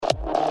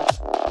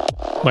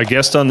My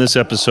guest on this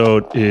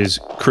episode is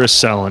Chris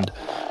Selland.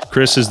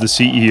 Chris is the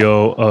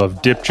CEO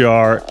of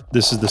DipJar.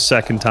 This is the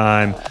second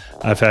time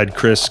I've had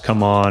Chris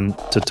come on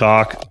to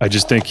talk. I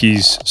just think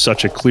he's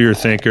such a clear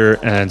thinker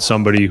and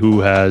somebody who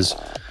has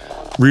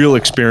real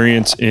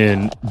experience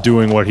in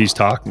doing what he's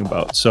talking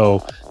about.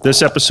 So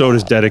this episode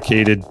is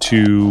dedicated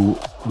to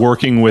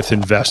working with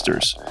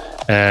investors.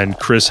 And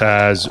Chris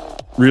has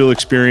real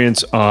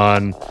experience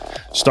on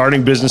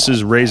starting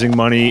businesses, raising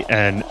money,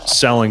 and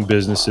selling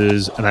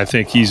businesses. And I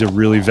think he's a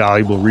really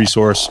valuable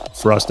resource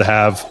for us to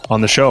have on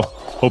the show.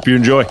 Hope you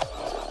enjoy.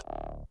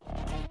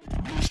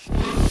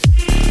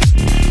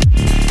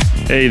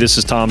 Hey, this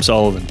is Tom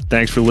Sullivan.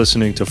 Thanks for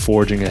listening to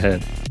Forging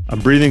Ahead. I'm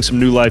breathing some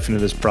new life into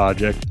this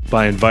project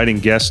by inviting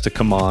guests to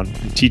come on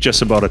and teach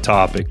us about a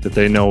topic that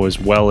they know as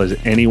well as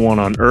anyone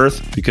on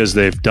earth because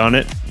they've done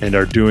it and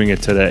are doing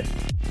it today.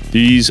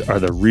 These are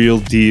the real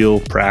deal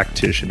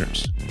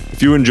practitioners.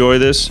 If you enjoy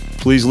this,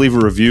 please leave a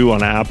review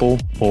on Apple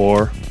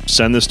or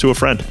send this to a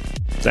friend.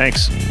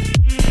 Thanks.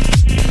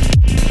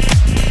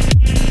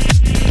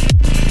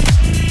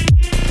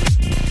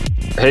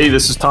 Hey,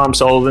 this is Tom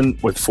Sullivan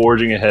with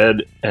Forging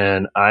Ahead,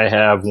 and I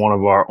have one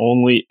of our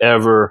only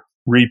ever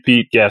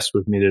repeat guests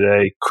with me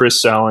today,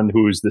 Chris Selland,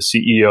 who is the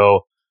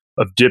CEO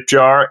of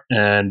DipJar.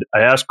 And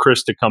I asked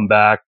Chris to come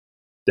back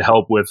to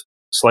help with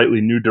slightly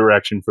new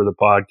direction for the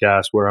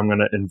podcast, where I'm going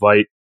to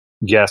invite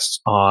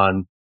guests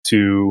on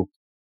to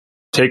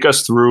take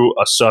us through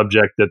a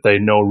subject that they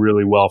know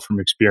really well from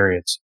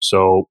experience.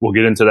 So we'll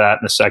get into that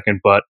in a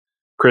second, but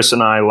Chris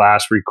and I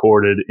last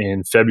recorded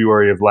in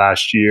February of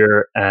last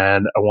year,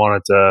 and I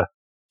wanted to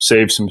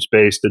save some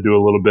space to do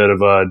a little bit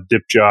of a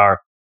DipJar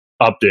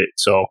update.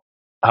 So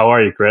how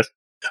are you, Chris?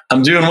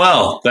 I'm doing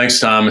well. Thanks,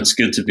 Tom. It's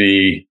good to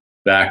be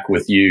back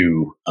with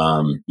you.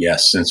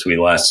 Yes, since we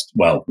last,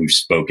 we've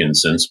spoken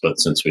since, but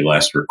since we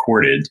last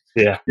recorded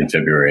in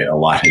February, a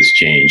lot has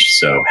changed.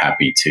 So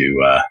happy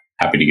to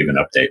give an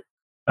update.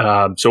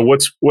 So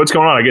what's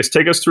going on? I guess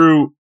take us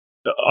through.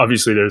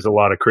 Obviously, there's a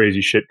lot of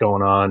crazy shit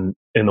going on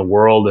in the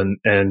world,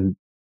 and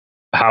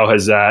how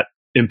has that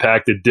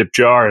impacted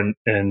DipJar?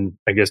 And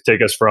I guess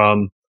take us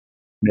from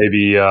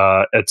maybe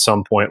at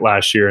some point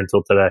last year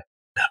until today.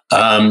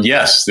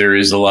 Yes, there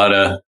is a lot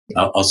of,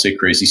 I'll say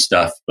crazy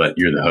stuff, but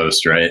you're the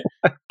host, right?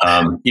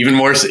 Even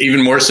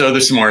more so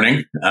this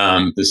morning.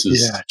 This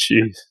is,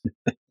 geez.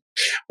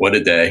 What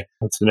a day.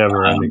 It's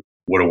never ending.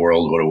 What a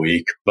world, what a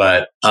week.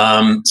 But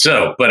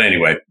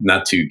anyway,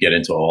 not to get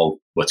into all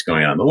what's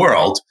going on in the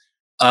world.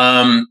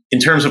 In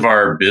terms of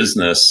our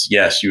business,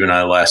 yes, you and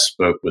I last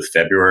spoke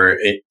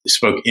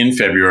in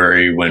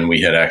February when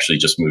we had actually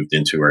just moved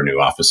into our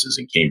new offices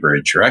in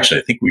Cambridge, or actually,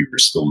 I think we were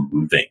still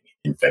moving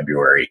in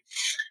February.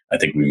 I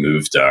think we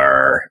moved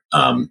our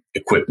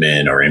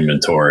equipment, our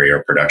inventory,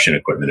 our production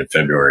equipment in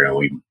February,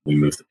 and we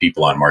moved the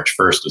people on March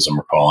 1st, as I'm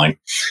recalling.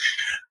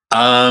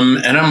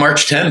 And on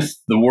March 10th,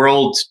 the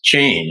world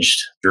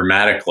changed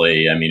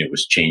dramatically. I mean, it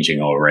was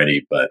changing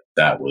already, but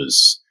I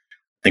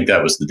think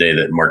that was the day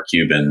that Mark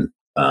Cuban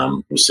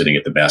was sitting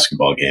at the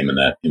basketball game in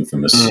that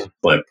infamous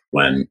clip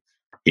when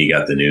he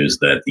got the news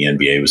that the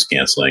NBA was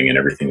canceling and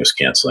everything was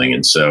canceling.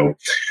 And so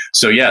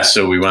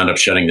we wound up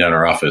shutting down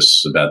our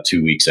office about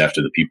 2 weeks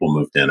after the people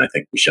moved in. I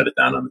think we shut it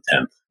down on the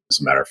 10th, as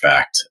a matter of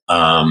fact.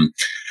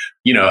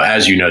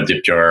 As you know,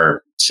 DipJar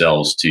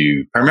sells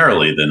to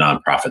primarily the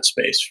nonprofit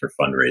space for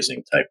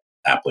fundraising type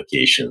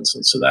applications.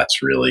 And so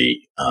that's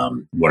really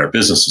what our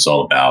business is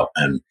all about.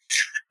 And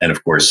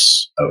of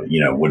course,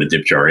 what a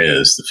DipJar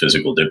is, the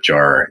physical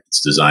DipJar,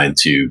 it's designed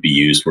to be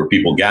used where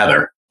people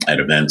gather at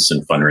events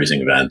and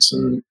fundraising events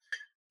and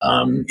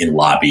in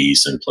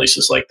lobbies and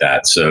places like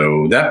that.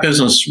 So that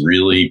business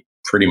really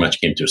pretty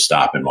much came to a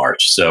stop in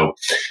March. So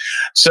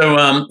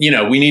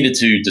we needed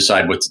to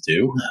decide what to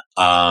do.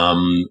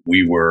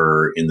 We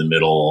were in the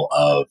middle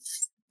of,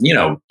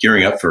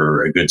 gearing up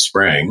for a good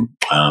spring.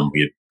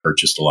 We had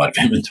purchased a lot of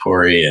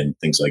inventory and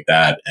things like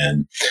that.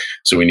 And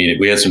so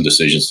we had some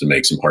decisions to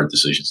make, some hard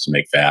decisions to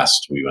make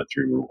fast. We went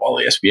through all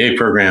the SBA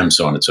programs,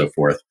 so on and so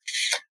forth.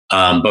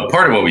 But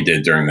part of what we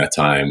did during that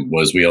time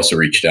was we also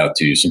reached out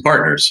to some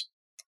partners.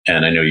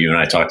 And I know you and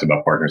I talked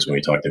about partners when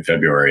we talked in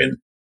February. And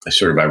I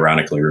sort of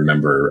ironically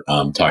remember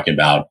talking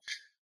about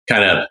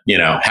kind of,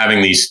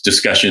 having these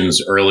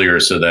discussions earlier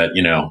so that,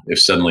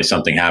 if suddenly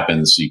something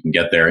happens, you can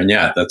get there. And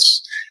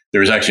there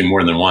was actually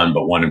more than one,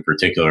 but one in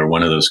particular,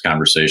 one of those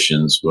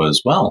conversations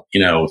was,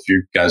 if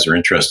you guys are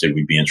interested,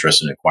 we'd be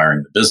interested in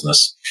acquiring the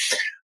business.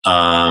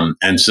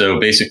 And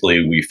so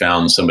basically we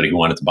found somebody who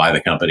wanted to buy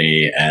the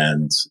company,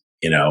 and,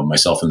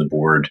 myself and the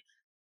board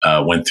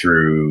went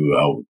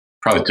through,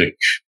 probably took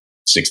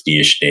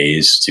 60-ish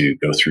days to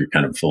go through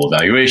kind of full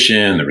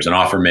evaluation. There was an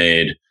offer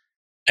made,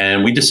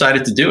 and we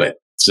decided to do it.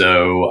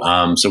 So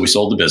we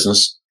sold the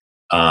business.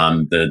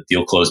 The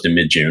deal closed in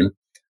mid-June.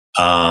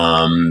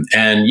 And,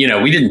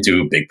 we didn't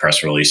do a big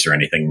press release or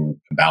anything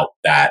about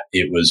that.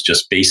 It was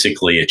just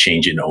basically a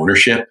change in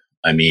ownership.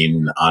 I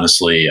mean,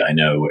 honestly, I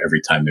know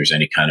every time there's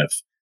any kind of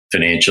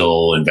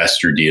financial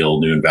investor deal,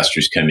 new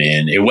investors come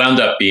in, it wound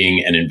up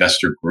being an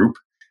investor group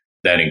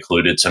that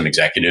included some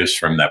executives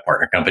from that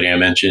partner company I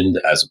mentioned,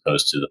 as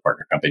opposed to the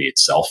partner company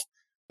itself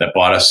that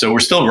bought us. So we're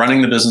still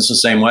running the business the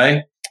same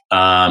way,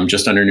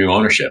 just under new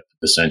ownership,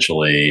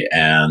 essentially.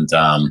 And,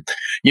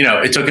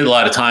 it took a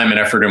lot of time and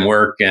effort and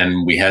work,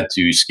 and we had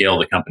to scale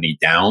the company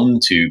down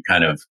to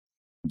kind of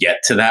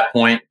get to that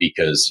point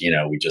because,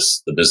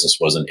 the business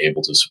wasn't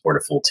able to support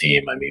a full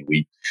team. I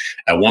mean,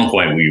 at one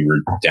point we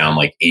were down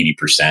like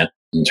 80%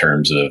 in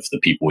terms of the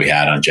people we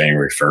had on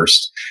January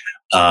 1st.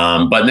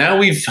 But now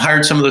we've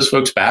hired some of those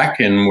folks back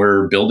and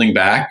we're building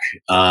back.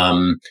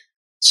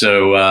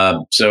 So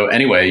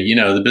anyway,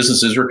 the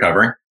business is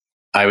recovering.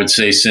 I would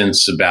say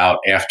since about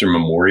after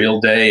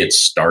Memorial Day, it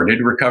started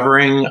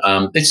recovering.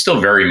 It's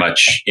still very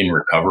much in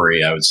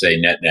recovery. I would say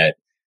net,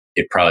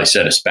 it probably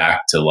set us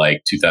back to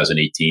like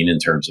 2018 in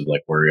terms of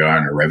like where we are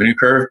on our revenue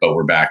curve, but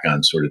we're back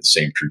on sort of the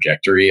same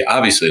trajectory.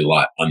 Obviously a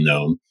lot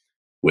unknown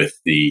with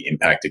the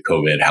impact of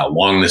COVID, how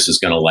long this is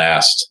going to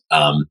last.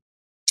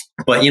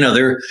 But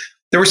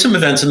there were some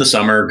events in the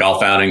summer,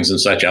 golf outings and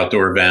such,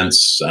 outdoor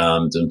events,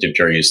 some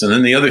DipJar use. And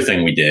then the other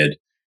thing we did,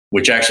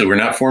 which actually we're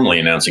not formally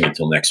announcing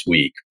until next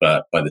week,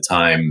 but by the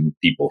time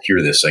people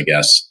hear this, I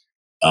guess,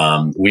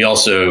 we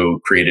also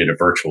created a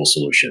virtual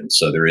solution.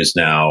 So there is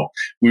now,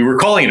 we were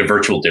calling it a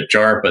virtual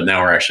DipJar, but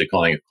now we're actually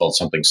calling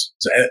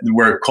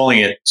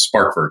it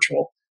Spark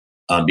Virtual,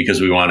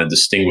 because we want to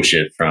distinguish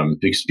it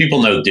because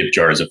people know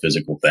DipJar is a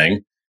physical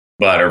thing.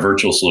 But our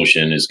virtual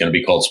solution is going to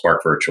be called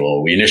Spark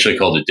Virtual. We initially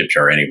called it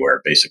DipJar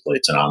Anywhere. Basically,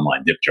 it's an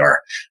online DipJar.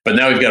 But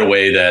now we've got a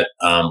way that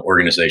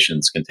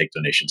organizations can take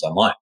donations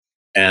online.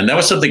 And that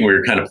was something we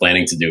were kind of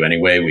planning to do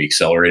anyway. We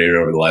accelerated it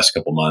over the last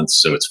couple of months,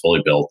 so it's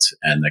fully built.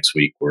 And next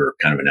week, we're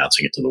kind of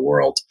announcing it to the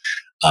world.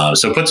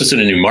 So it puts us in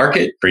a new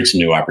market, creates some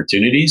new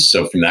opportunities.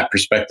 So from that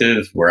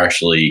perspective, we're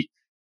actually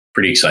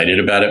pretty excited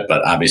about it.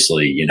 But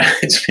obviously,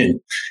 it's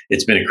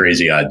been a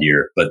crazy odd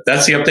year. But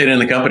that's the update on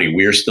the company.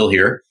 We are still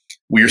here.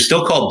 We are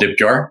still called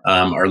DipJar.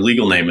 Our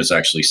legal name is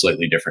actually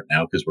slightly different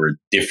now because we're a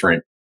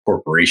different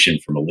corporation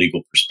from a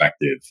legal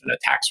perspective and a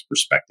tax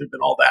perspective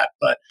and all that.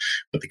 But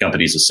the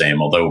company's the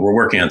same, although we're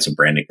working on some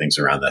branding things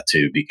around that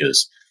too,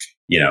 because,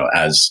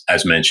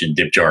 as mentioned,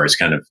 DipJar is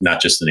kind of not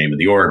just the name of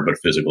the org, but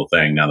a physical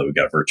thing. Now that we've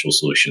got virtual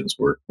solutions,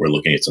 we're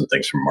looking at some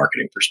things from a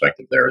marketing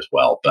perspective there as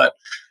well. But,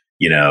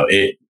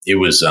 it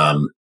was,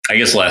 I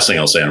guess the last thing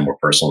I'll say on a more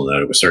personal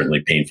note, it was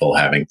certainly painful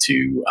having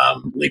to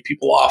lay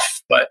people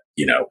off, but,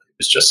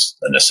 it was just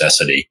a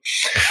necessity.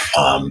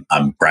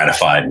 I'm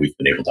gratified we've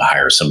been able to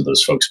hire some of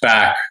those folks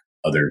back,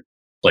 other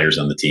players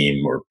on the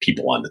team, or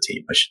people on the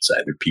team, I should say.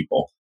 They're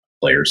people,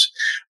 players,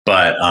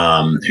 but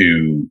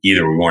who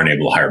either we weren't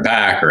able to hire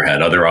back or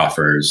had other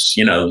offers.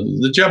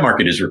 The job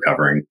market is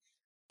recovering.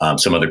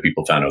 Some other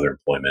people found other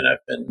employment.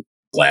 I've been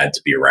glad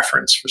to be a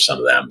reference for some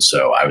of them.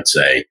 So I would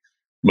say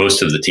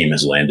most of the team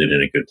has landed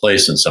in a good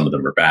place and some of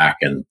them are back.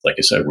 And like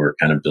I said, we're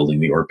kind of building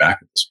the org back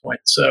at this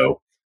point.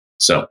 So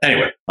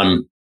anyway,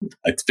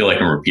 I feel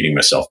like I'm repeating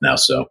myself now,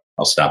 so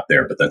I'll stop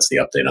there, but that's the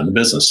update on the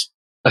business.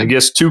 I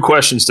guess 2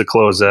 questions to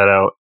close that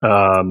out.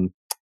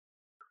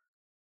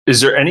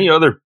 Is there any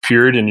other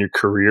period in your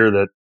career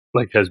that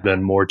has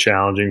been more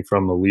challenging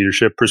from a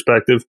leadership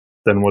perspective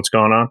than what's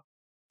gone on?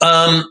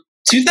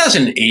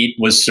 2008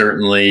 was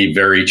certainly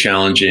very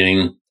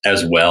challenging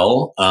as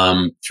well,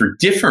 for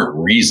different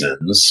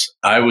reasons.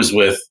 I was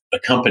with a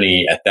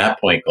company at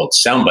that point called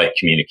Soundbite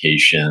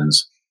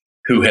Communications,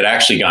 who had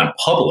actually gone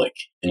public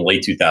in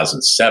late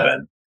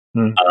 2007.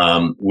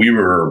 We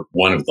were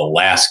one of the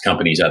last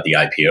companies at the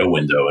IPO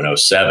window in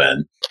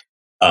 2007.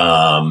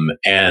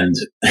 And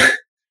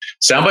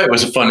Soundbite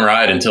was a fun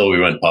ride until we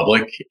went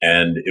public.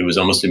 And it was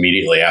almost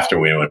immediately after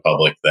we went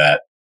public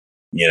that,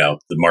 the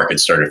market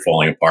started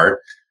falling apart.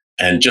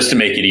 And just to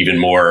make it even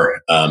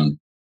more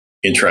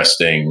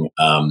interesting,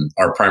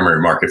 our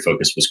primary market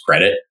focus was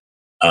credit.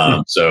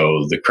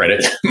 So the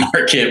credit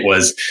market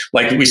was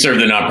like, we serve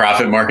the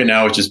nonprofit market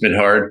now, which has been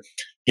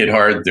hit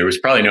hard. There was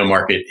probably no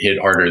market hit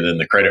harder than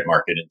the credit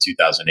market in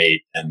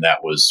 2008. And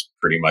that was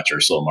pretty much our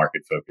sole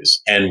market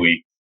focus. And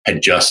we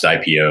had just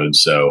IPO'd.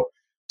 So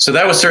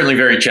that was certainly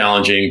very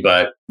challenging,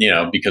 but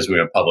because we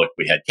went public,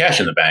 we had cash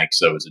in the bank.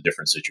 So it was a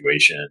different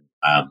situation.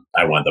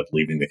 I wound up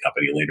leaving the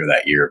company later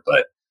that year,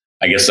 but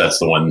I guess that's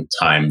the one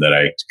time that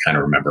I kind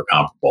of remember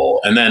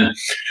comparable. And then,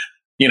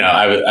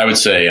 I would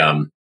say,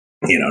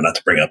 not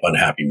to bring up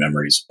unhappy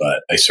memories,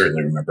 but I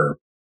certainly remember,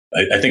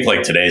 I think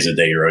like today is a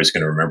day you're always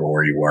going to remember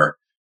where you were.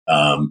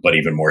 But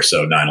even more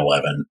so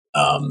 9/11.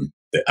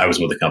 I was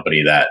with a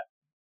company that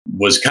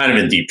was kind of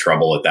in deep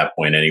trouble at that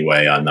point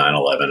anyway on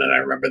 9/11. And I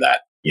remember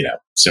that,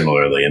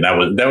 similarly. And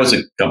that was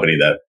a company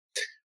that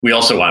we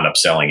also wound up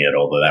selling it,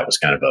 although that was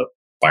kind of a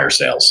fire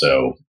sale.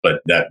 So,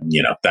 but that,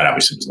 that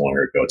obviously was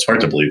longer ago. It's hard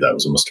to believe that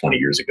was almost 20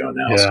 years ago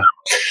now. Yeah. So,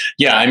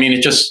 yeah, I mean,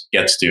 it just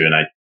gets to, and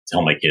I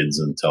tell my kids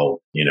and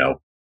tell,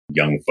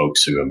 young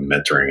folks who I'm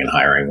mentoring and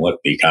hiring, look,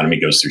 the economy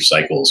goes through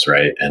cycles,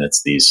 right? And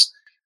it's these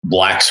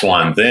black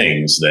swan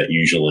things that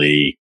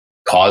usually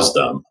cause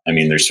them. I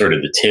mean, there's sort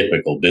of the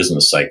typical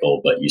business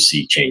cycle, but you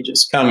see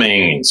changes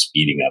coming and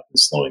speeding up and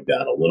slowing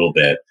down a little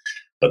bit.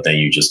 But then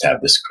you just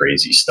have this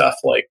crazy stuff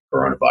like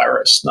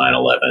coronavirus,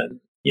 9/11,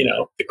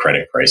 the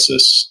credit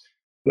crisis,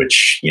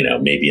 which,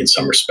 maybe in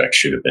some respects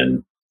should have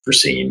been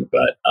foreseen,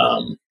 but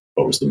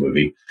what was the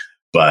movie?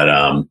 But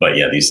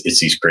yeah, it's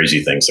these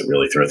crazy things that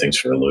really throw things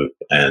for a loop.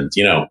 And,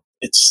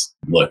 it's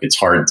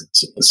hard.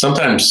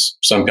 Sometimes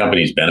some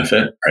companies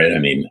benefit, right? I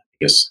mean, I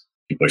guess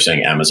people are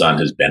saying Amazon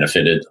has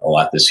benefited a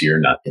lot this year,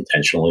 not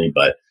intentionally,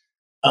 but,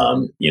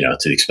 to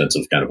the expense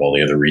of kind of all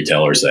the other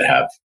retailers that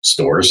have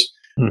stores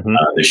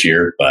this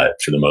year.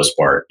 But for the most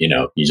part,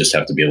 you just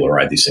have to be able to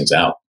ride these things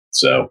out.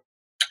 So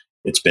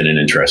it's been an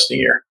interesting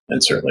year,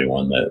 and certainly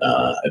one that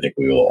I think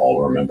we will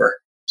all remember.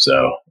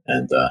 So,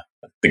 and I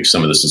think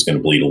some of this is going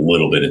to bleed a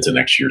little bit into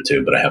next year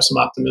too, but I have some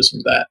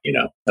optimism that,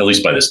 at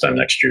least by this time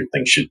next year,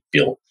 things should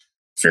feel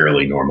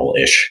fairly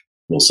normal-ish.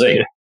 We'll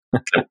see.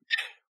 Yeah.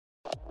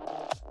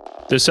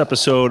 This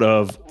episode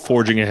of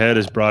Forging Ahead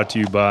is brought to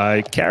you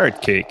by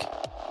Carrot Cake.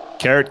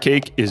 Carrot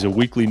Cake is a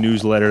weekly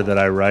newsletter that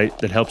I write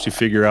that helps you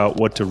figure out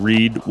what to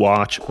read,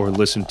 watch, or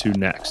listen to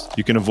next.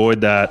 You can avoid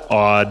that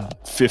odd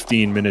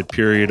 15-minute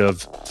period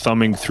of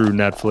thumbing through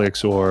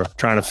Netflix or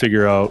trying to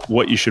figure out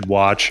what you should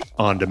watch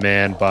on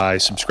demand by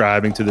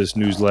subscribing to this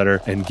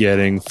newsletter and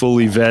getting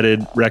fully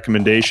vetted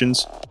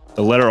recommendations.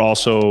 The letter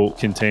also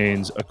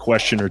contains a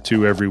question or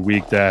two every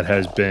week that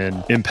has been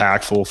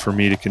impactful for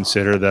me to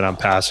consider that I'm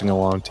passing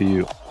along to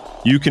you.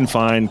 You can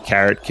find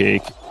Carrot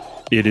Cake.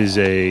 It is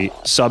a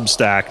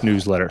Substack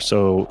newsletter.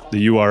 So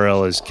the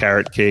URL is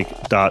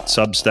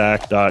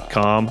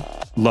carrotcake.substack.com.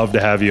 Love to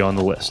have you on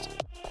the list.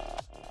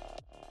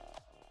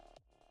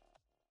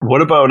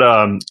 What about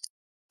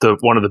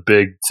one of the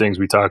big things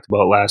we talked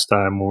about last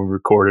time when we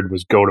recorded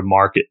was go to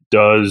market?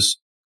 Does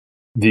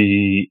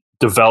the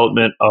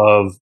development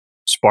of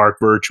Spark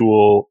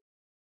Virtual,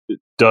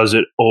 does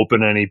it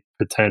open any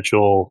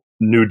potential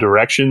new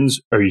directions?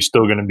 Are you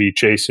still going to be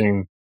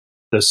chasing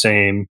the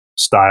same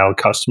style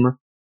customer?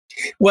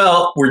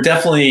 Well, we're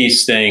definitely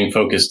staying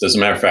focused. As a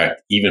matter of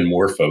fact, even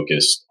more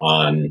focused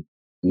on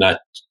not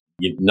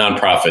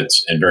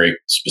nonprofits and very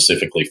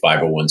specifically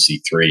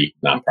 501c3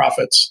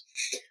 nonprofits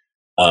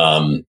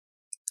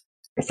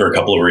for a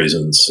couple of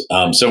reasons.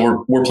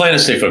 So we're planning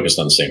to stay focused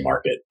on the same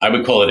market. I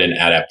would call it an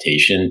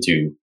adaptation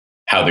to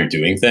how they're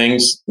doing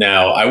things.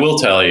 Now, I will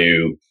tell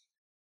you,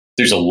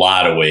 there's a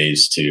lot of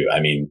ways to. I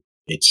mean,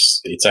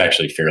 it's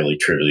actually fairly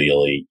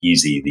trivially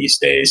easy these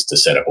days to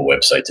set up a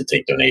website to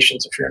take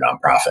donations if you're a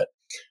nonprofit.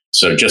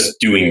 So just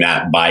doing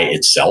that by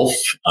itself,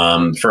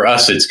 for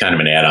us, it's kind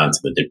of an add-on to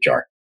the dip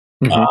jar.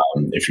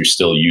 If you're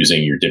still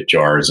using your dip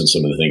jars and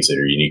some of the things that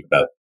are unique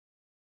about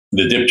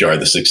the dip jar,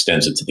 this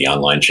extends it to the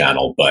online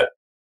channel. But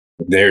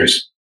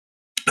there's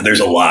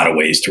a lot of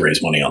ways to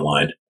raise money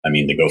online. I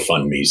mean, the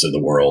GoFundMe's of the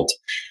world.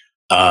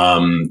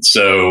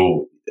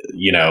 So,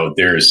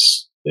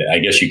 I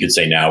guess you could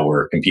say now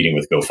we're competing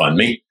with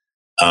GoFundMe.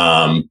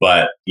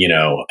 But,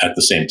 at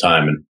the same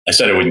time, and I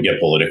said I wouldn't get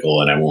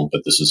political and I won't,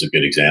 but this is a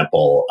good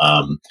example.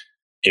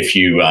 If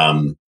you,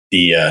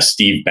 the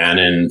Steve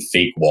Bannon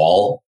fake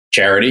wall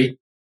charity,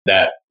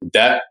 that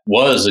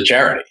was a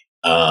charity.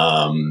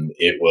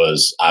 It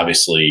was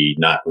obviously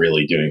not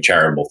really doing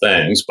charitable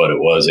things, but it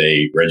was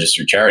a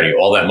registered charity.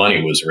 All that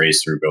money was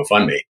raised through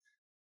GoFundMe.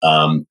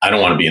 I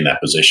don't want to be in that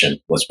position.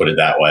 Let's put it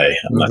that way.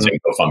 I'm not saying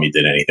GoFundMe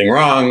did anything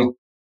wrong.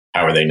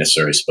 How are they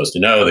necessarily supposed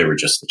to know? They were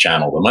just the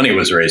channel the money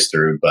was raised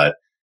through. But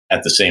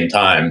at the same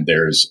time,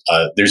 there's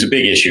a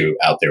big issue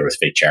out there with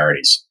fake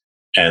charities.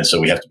 And so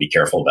we have to be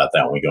careful about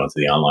that when we go into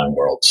the online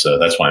world. So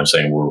that's why I'm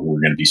saying we're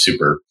going to be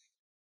super,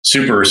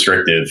 super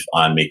restrictive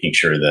on making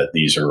sure that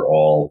these are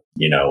all,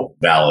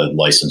 valid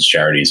licensed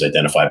charities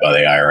identified by the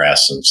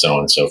IRS and so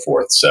on and so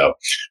forth. So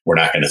we're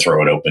not going to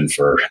throw it open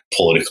for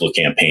political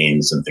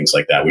campaigns and things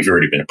like that. We've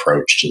already been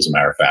approached, as a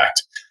matter of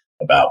fact,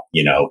 about,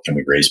 can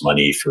we raise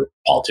money for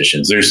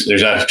politicians?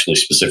 There's actually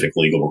specific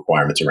legal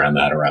requirements around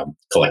that, around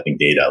collecting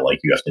data. Like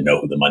you have to know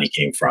who the money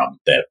came from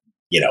that,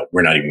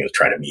 we're not even going to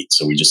try to meet.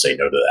 So we just say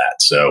no to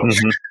that. So,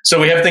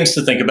 so we have things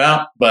to think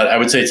about, but I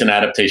would say it's an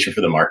adaptation for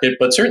the market,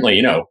 but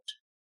certainly,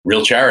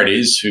 real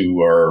charities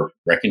who are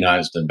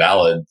recognized and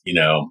valid,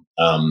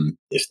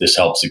 if this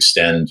helps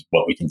extend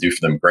what we can do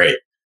for them, great.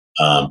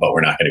 But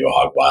we're not going to go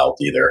hog wild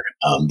either.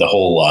 The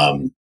whole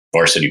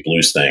Varsity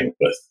Blues thing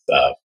with,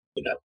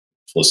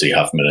 Felicity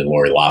Huffman and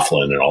Lori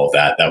Loughlin and all of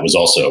that, that was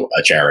also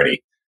a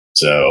charity.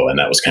 So, and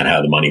that was kind of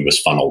how the money was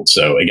funneled.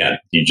 So again,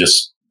 you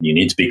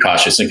need to be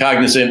cautious and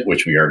cognizant,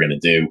 which we are going to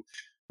do.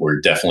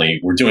 We're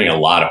doing a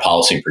lot of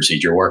policy and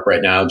procedure work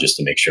right now just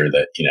to make sure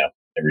that,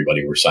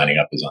 everybody we're signing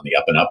up is on the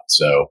up and up.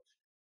 So,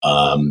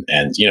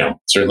 and,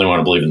 certainly want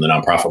to believe in the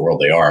nonprofit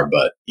world they are,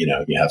 but, you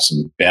have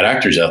some bad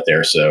actors out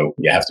there. So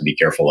you have to be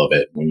careful of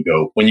it. When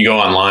you go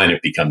online,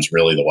 it becomes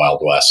really the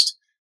Wild West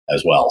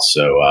as well.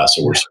 So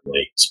we're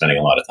certainly spending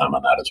a lot of time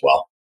on that as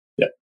well.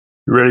 Yeah.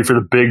 You ready for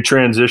the big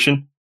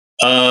transition?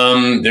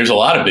 There's a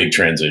lot of big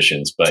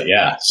transitions, but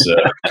yeah. So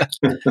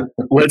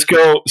let's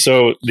go.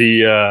 So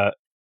the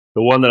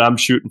one that I'm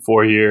shooting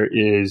for here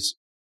is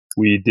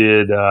we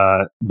did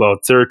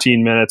about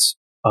 13 minutes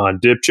on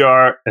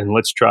DipJar, and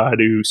let's try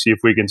to see if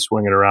we can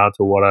swing it around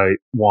to what I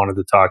wanted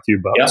to talk to you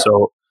about. Yeah.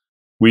 So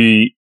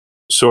we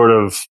sort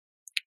of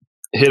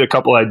hit a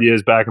couple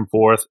ideas back and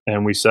forth,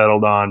 and we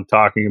settled on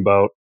talking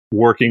about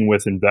working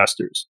with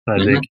investors.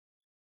 And I think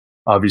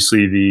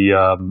obviously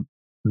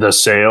the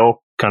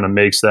sale kind of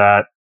makes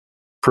that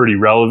pretty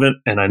relevant,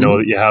 and I know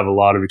that you have a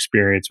lot of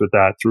experience with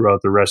that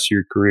throughout the rest of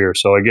your career.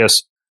 So I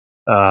guess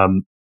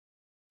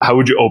how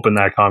would you open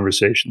that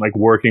conversation, like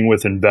working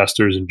with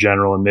investors in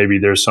general, and maybe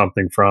there's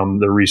something from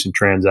the recent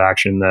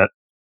transaction that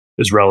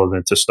is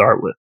relevant to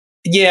start with?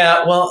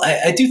 Yeah, well,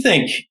 I do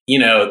think,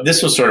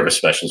 this was sort of a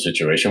special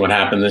situation what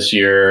happened this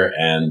year.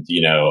 And,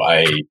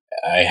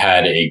 I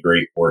had a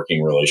great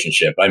working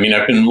relationship. I mean,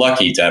 I've been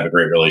lucky to have a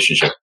great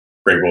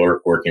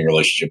working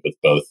relationship with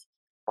both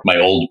my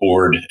old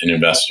board and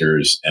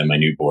investors and my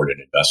new board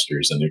and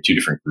investors. And they're two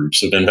different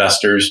groups of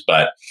investors.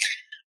 But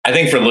I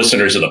think for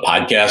listeners of the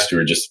podcast who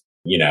are just,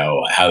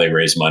 how they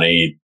raise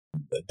money,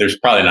 there's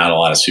probably not a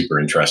lot of super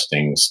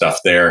interesting stuff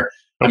there.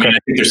 Okay. I mean, I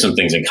think there's some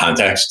things in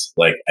context.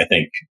 Like, I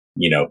think,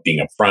 being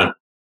upfront with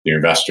your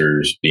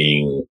investors,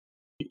 being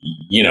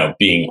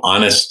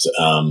honest.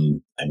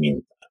 I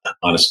mean,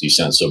 honesty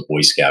sounds so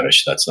Boy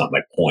Scoutish. That's not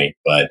my point.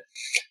 But,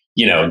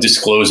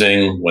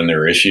 disclosing when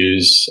there are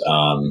issues,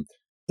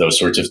 those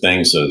sorts of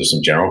things. So there's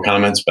some general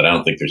comments, but I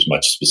don't think there's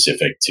much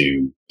specific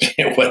to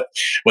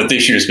what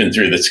this year's been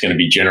through that's going to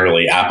be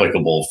generally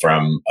applicable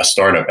from a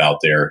startup out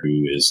there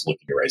who is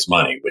looking to raise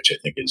money, which I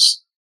think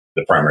is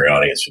the primary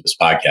audience for this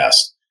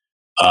podcast.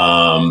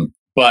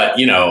 But,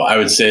 I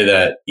would say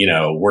that,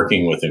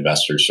 working with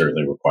investors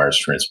certainly requires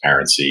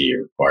transparency.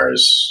 It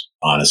requires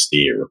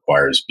honesty. It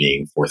requires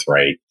being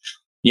forthright.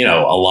 A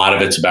lot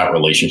of it's about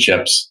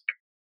relationships.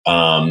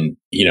 One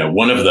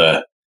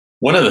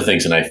of the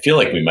things, and I feel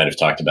like we might have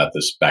talked about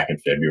this back in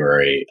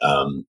February,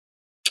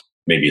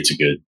 maybe it's a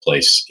good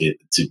place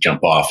to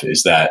jump off,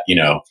 is that,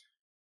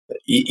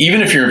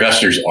 even if your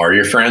investors are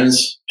your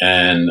friends,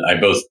 and I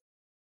both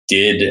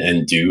did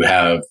and do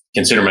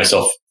consider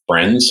myself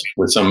friends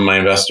with some of my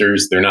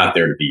investors, they're not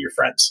there to be your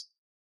friends.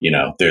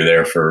 They're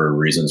there for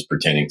reasons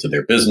pertaining to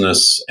their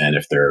business. And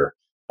if they're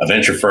a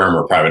venture firm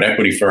or private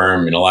equity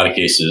firm, in a lot of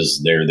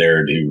cases, they're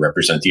there to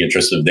represent the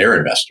interests of their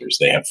investors.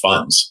 They have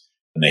funds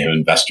and they have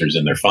investors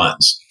in their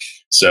funds.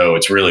 So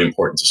it's really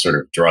important to sort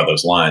of draw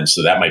those lines.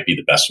 So that might be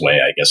the best way,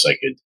 I guess I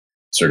could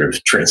sort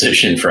of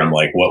transition from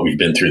like what we've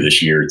been through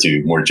this year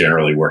to more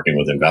generally working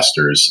with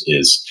investors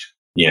is,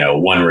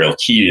 one real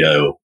key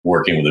to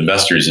working with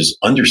investors is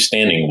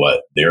understanding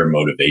what their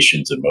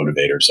motivations and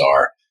motivators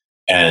are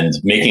and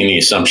making the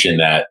assumption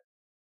that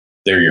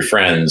they're your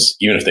friends,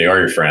 even if they are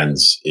your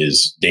friends,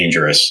 is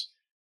dangerous.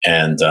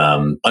 And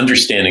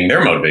understanding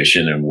their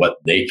motivation and what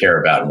they care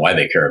about and why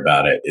they care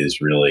about it is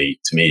really,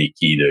 to me,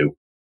 key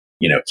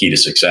to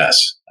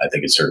success. I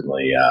think it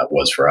certainly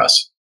was for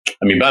us.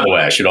 I mean, by the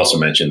way, I should also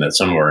mention that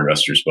some of our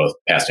investors, both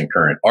past and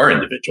current, are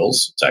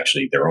individuals. It's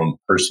actually their own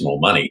personal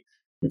money.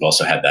 We've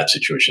also had that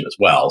situation as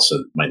well. So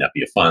it might not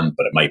be a fund,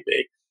 but it might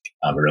be.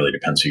 It really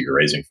depends who you're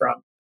raising from.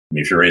 I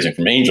mean, if you're raising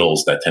from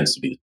angels, that tends to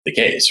be the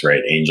case,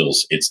 right?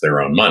 Angels, it's their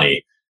own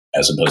money,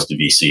 as opposed to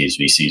VCs.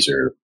 VCs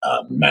are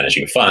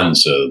managing a fund,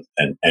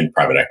 and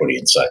private equity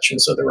and such,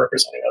 and so they're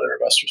representing other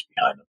investors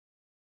behind them.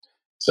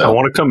 So I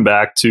want to come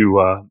back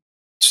to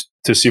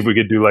see if we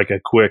could do like a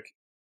quick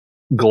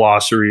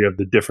glossary of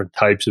the different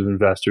types of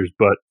investors.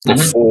 But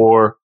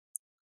before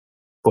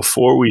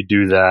we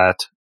do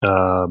that,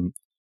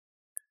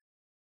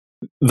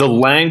 the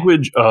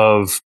language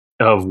of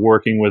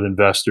working with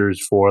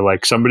investors for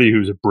like somebody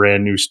who's a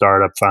brand new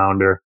startup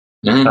founder.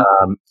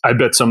 I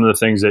bet some of the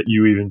things that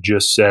you even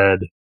just said,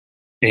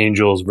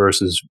 angels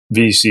versus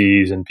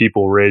VCs and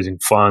people raising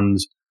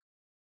funds,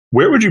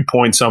 where would you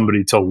point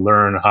somebody to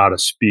learn how to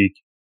speak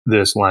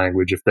this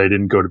language if they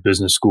didn't go to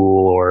business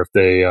school or if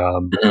they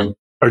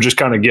are just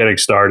kind of getting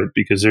started?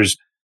 Because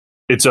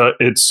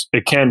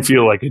it can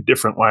feel like a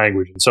different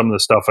language. And some of the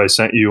stuff I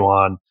sent you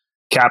on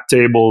cap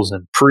tables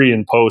and pre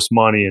and post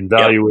money and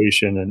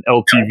valuation and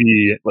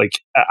LTV, like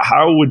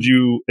how would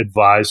you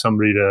advise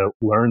somebody to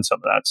learn some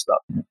of that stuff?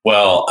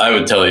 Well, I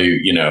would tell you,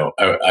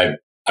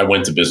 I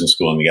went to business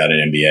school and we got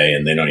an MBA,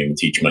 and they don't even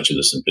teach much of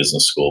this in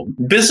business school.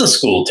 Business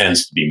school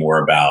tends to be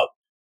more about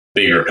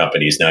bigger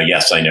companies. Now,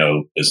 yes, I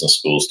know business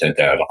schools tend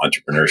to have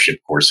entrepreneurship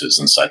courses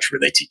and such where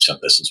they teach some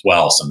of this as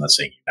well. So I'm not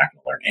saying you're not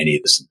going to learn any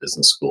of this in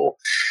business school.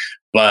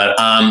 But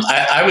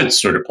I would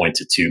sort of point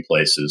to two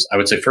places. I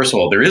would say, first of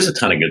all, there is a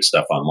ton of good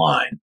stuff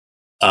online.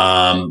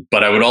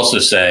 But I would also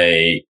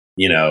say,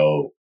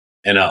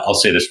 and I'll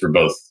say this for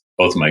both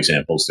of my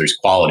examples, there's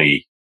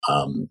quality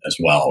as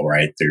well,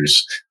 right?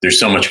 There's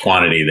so much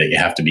quantity that you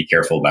have to be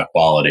careful about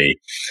quality.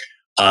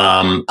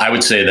 I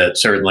would say that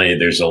certainly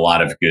there's a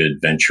lot of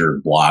good venture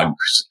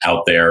blogs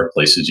out there,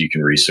 places you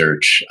can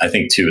research. I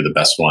think two of the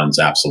best ones,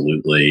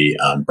 absolutely,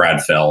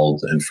 Brad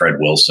Feld and Fred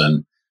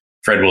Wilson.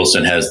 Fred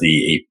Wilson has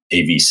the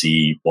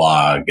AVC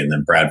blog, and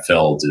then Brad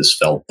Feld is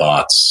Feld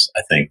Thoughts.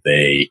 I think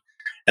they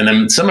And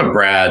then some of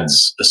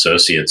Brad's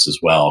associates as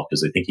well,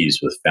 because I think he's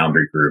with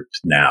Foundry Group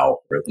now,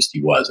 or at least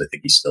he was. I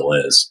think he still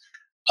is.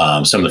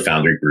 Some of the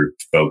Foundry Group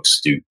folks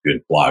do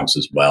good blogs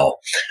as well.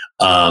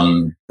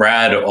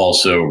 Brad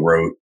also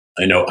wrote.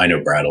 I know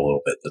Brad a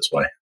little bit. That's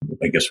why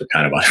I guess we're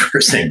kind of on a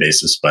first name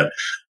basis. But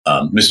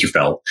Mr.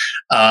 Feld,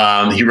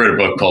 he wrote a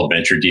book called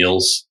Venture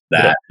Deals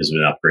that has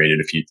been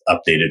updated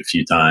a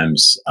few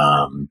times.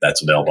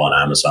 That's available on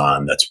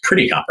Amazon. That's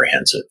pretty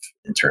comprehensive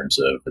in terms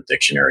of a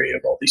dictionary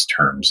of all these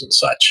terms and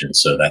such. And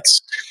so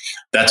that's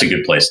a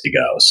good place to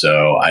go.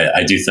 So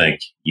I do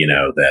think,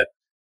 that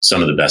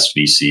some of the best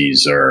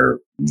VCs are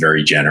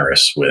very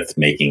generous with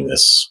making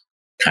this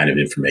kind of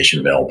information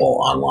available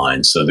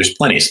online. So there's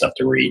plenty of stuff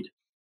to read.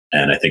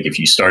 And I think if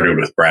you started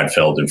with Brad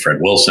Feld and Fred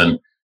Wilson,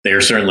 they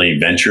are certainly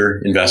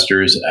venture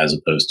investors as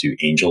opposed to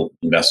angel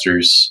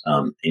investors.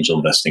 Angel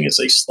investing is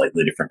a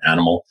slightly different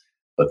animal,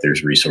 but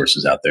there's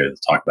resources out there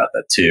that talk about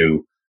that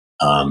too.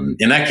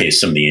 In that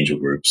case, some of the angel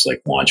groups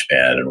like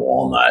Launchpad and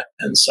Walnut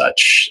and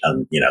such,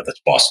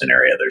 that's Boston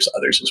area. There's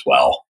others as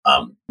well.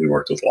 We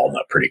worked with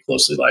Walnut pretty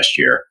closely last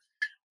year.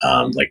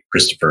 Like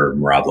Christopher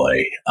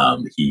Mirabile,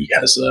 he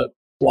has a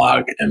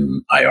blog,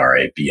 Mirabile.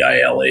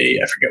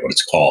 I forget what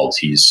it's called.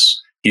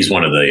 He's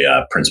one of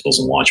the principals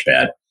in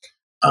Launchpad.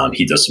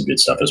 He does some good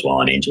stuff as well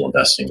on angel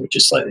investing, which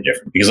is slightly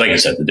different. Because like I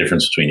said, the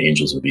difference between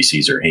angels and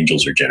VCs are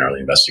angels are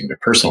generally investing their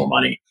personal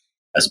money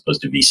as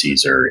opposed to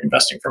VCs are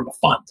investing from a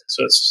fund.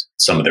 So it's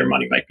some of their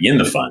money might be in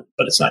the fund,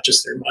 but it's not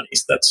just their money.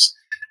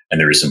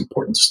 And there is some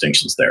important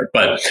distinctions there.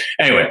 But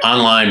anyway,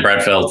 online,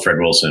 Brad Feld, Fred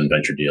Wilson,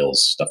 Venture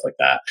Deals, stuff like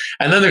that.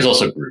 And then there's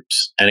also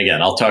groups. And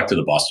again, I'll talk to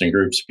the Boston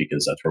groups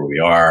because that's where we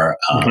are.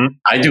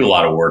 I do a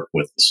lot of work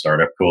with the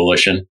Startup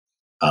Coalition.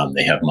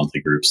 They have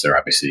monthly groups.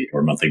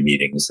 Or monthly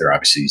meetings. They're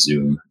obviously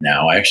Zoom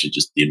now. I actually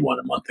just did one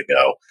a month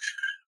ago.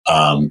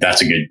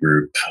 That's a good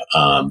group.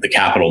 The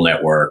Capital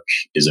Network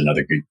is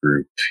another good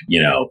group.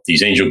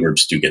 These angel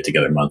groups do get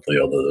together monthly,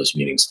 although those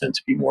meetings tend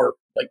to be more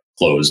like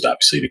closed,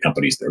 obviously, to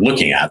companies they're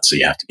looking at. So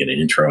you have to get an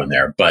intro in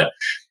there. But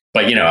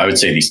I would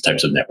say these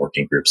types of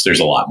networking groups, there's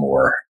a lot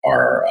more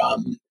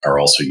are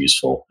also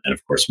useful. And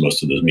of course,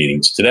 most of those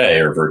meetings today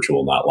are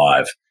virtual, not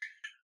live.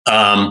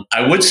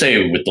 I would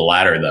say with the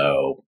latter,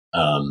 though,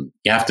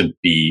 you have to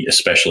be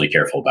especially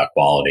careful about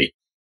quality.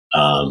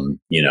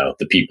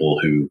 The people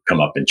who come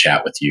up and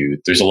chat with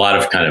you, there's a lot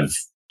of kind of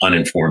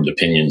uninformed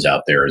opinions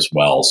out there as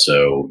well.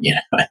 So,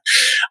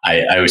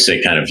 I always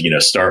say kind of,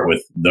 start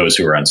with those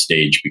who are on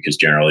stage because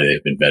generally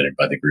they've been vetted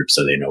by the group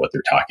so they know what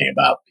they're talking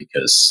about,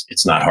 because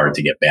it's not hard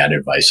to get bad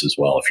advice as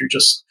well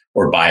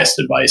or biased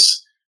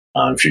advice.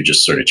 If you're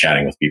just sort of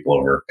chatting with people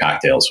over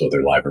cocktails,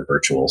 whether live or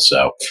virtual.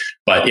 So,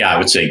 but yeah, I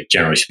would say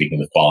generally speaking,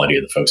 the quality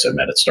of the folks I've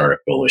met at Startup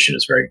Coalition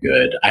is very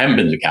good. I haven't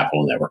been to a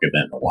Capital Network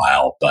event in a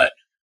while, but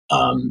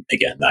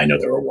again, I know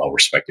they're a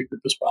well-respected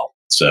group as well.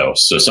 So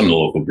some of the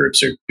local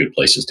groups are good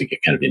places to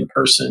get kind of in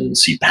person,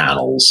 see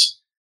panels,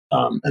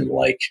 and the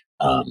like.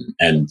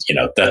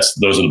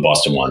 Those are the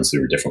Boston ones.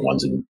 There were different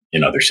ones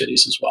in other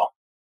cities as well.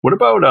 What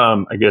about,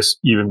 I guess,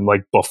 even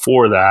like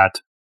before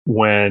that,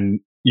 when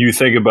you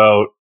think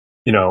about,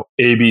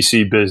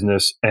 ABC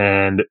business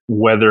and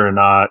whether or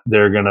not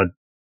they're going to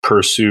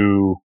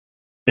pursue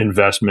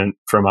investment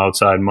from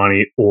outside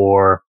money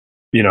or,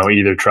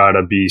 either try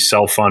to be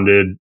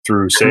self-funded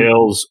through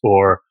sales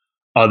or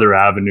other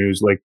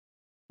avenues, like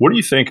what do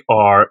you think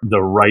are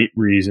the right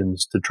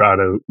reasons to try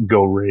to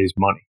go raise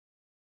money?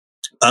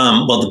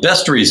 Well, the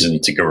best reason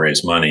to go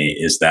raise money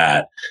is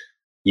that,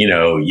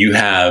 you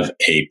have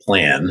a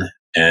plan,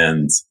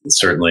 and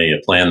certainly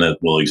a plan that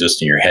will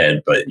exist in your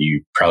head, but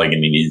you're probably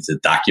going to need to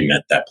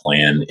document that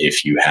plan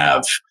if you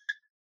have,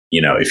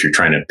 if you're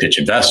trying to pitch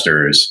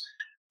investors,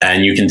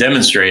 and you can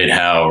demonstrate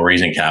how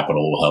raising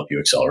capital will help you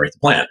accelerate the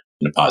plan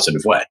in a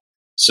positive way.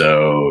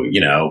 So,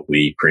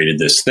 we created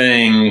this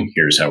thing,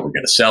 here's how we're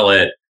going to sell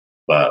it,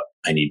 but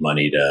I need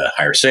money to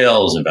hire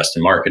sales, invest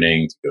in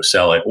marketing to go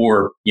sell it.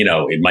 Or,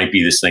 it might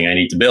be this thing I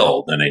need to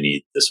build and I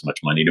need this much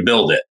money to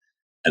build it.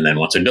 And then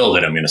once I build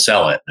it, I'm going to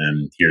sell it.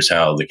 And here's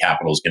how the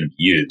capital is going to be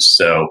used.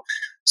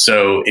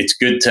 So it's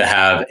good to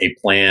have a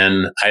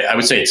plan. I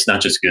would say it's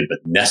not just good, but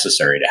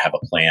necessary to have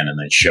a plan and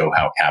then show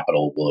how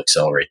capital will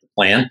accelerate the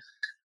plan.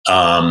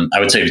 I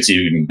would say it's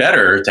even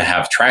better to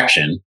have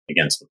traction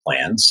against the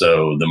plan.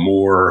 So the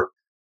more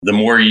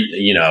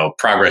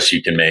progress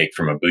you can make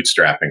from a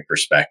bootstrapping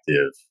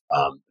perspective,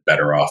 the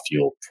better off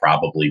you'll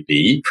probably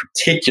be,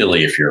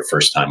 particularly if you're a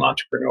first-time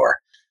entrepreneur.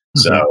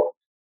 Mm-hmm. So,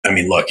 I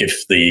mean, look,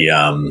 if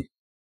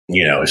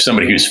if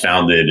somebody who's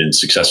founded and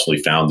successfully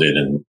founded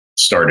and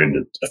started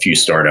a few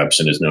startups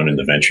and is known in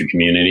the venture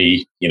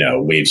community,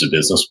 waves a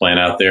business plan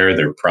out there,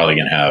 they're probably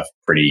going to have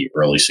pretty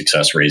early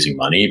success raising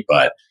money.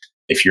 But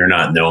if you're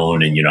not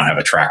known and you don't have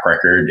a track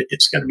record,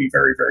 it's going to be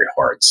very, very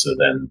hard. So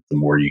then the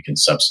more you can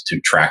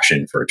substitute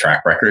traction for a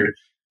track record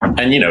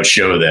and,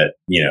 show that,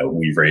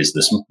 we've raised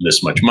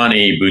this much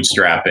money,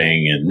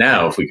 bootstrapping. And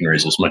now if we can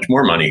raise this much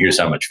more money, here's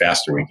how much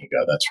faster we can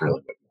go. That's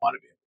really what we want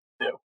to be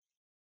able to do.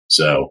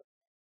 So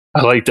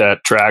I like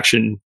that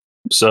traction.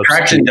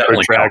 Traction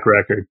definitely track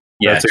record.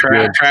 Yeah, That's a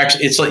good. traction.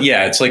 It's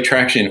like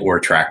traction or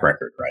track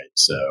record, right?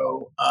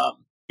 So,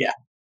 yeah,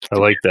 I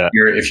like that.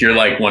 If you're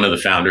like one of the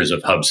founders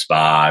of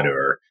HubSpot,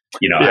 or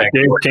Yeah,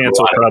 Game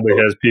Cancel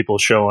probably has people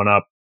showing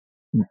up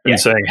and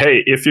saying,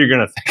 "Hey, if you're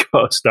going to think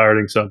about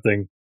starting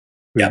something,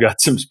 we've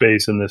got some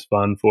space in this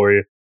fund for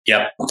you."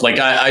 Yep. Like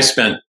I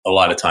spent a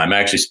lot of time. I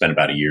actually spent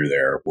about a year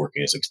there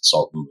working as a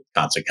consultant with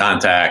Constant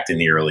Contact in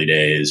the early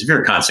days. If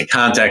you're a Constant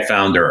Contact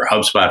founder or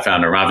HubSpot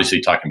founder, I'm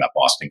obviously talking about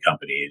Boston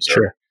companies,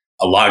 or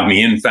a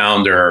LogMeIn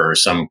founder,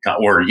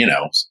 or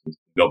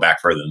go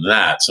back further than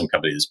that, some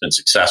company that's been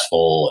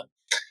successful.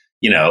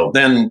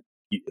 Then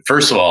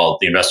first of all,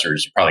 the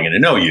investors are probably going to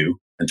know you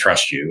and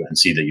trust you and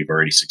see that you've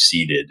already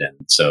succeeded. And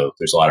so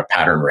there's a lot of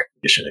pattern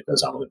recognition that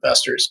goes on with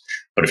investors.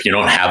 But if you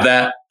don't have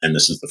that, and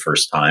this is the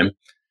first time,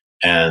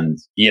 and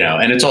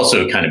it's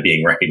also kind of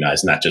being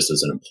recognized, not just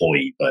as an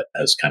employee, but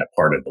as kind of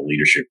part of the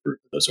leadership group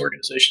of those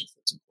organizations,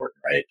 that's important,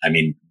 right? I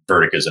mean,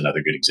 Vertica is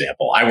another good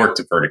example. I worked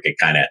at Vertica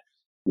kind of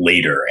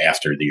later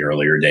after the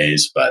earlier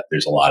days, but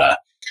there's a lot of,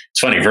 it's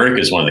funny, Vertica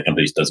is one of the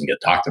companies that doesn't get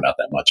talked about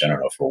that much. I don't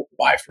know for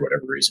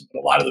whatever reason, but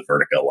a lot of the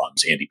Vertica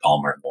alums, Andy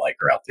Palmer and the like,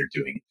 are out there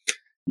doing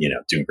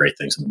great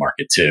things in the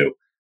market too.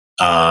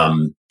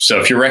 So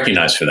if you're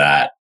recognized for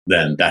that,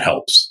 then that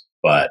helps.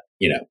 But,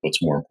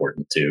 what's more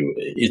important too,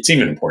 it's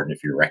even important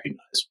if you're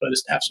recognized, but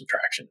is to have some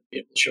traction and be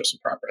able to show some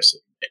progress that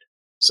you made.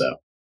 So,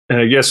 and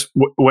I guess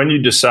when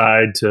you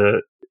decide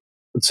to,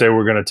 let's say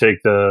we're going to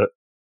take the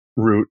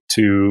route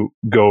to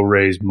go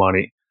raise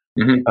money,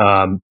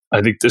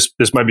 I think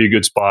this might be a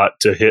good spot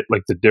to hit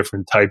like the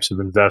different types of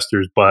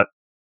investors. But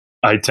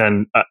I've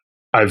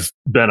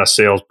been a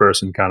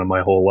salesperson kind of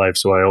my whole life,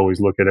 so I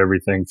always look at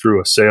everything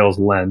through a sales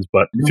lens.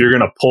 But if you're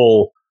going to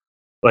pull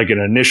like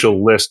an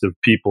initial list of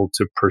people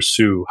to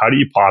pursue, how do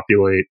you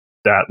populate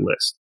that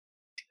list?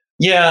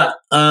 Yeah,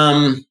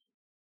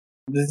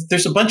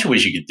 there's a bunch of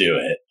ways you could do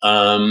it.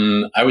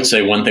 I would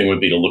say one thing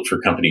would be to look for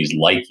companies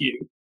like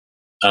you,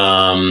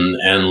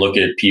 and look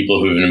at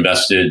people who've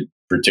invested,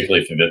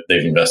 particularly if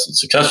they've invested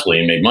successfully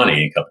and made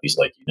money in companies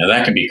like you. Now,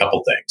 that could be a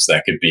couple things.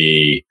 That could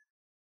be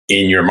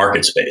in your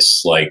market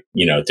space, like,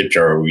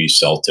 Tipjar, we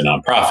sell to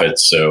nonprofits.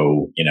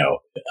 So,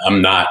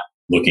 I'm not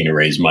looking to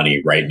raise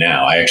money right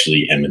now. I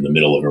actually am in the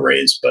middle of a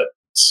raise, but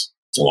it's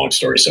a long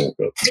story, so I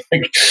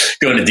won't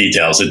go into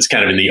details. It's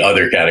kind of in the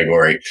other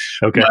category.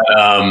 Okay.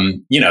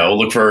 But,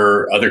 look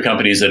for other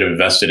companies that have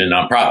invested in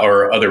nonprofit,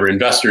 or other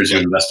investors who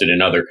invested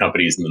in other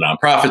companies in the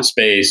nonprofit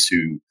space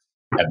who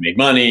have made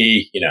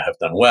money, have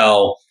done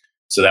well.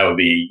 So that would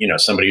be,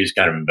 somebody who's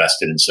kind of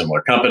invested in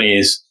similar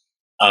companies.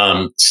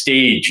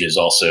 Stage is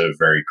also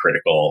very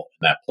critical,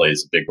 and that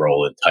plays a big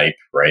role in type,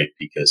 right?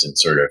 Because in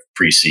sort of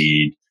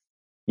pre-seed,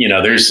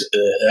 there's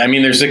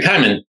a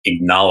common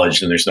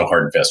acknowledged, and there's no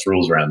hard and fast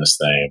rules around this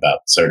thing about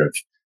sort of,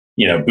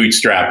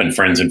 bootstrap and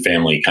friends and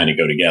family kind of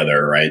go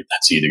together, right?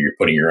 That's either you're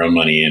putting your own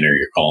money in or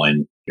you're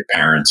calling your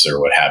parents or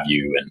what have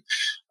you.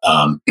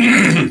 And,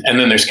 and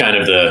then there's kind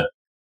of the,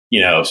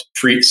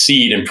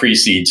 pre-seed and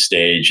pre-seed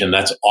stage. And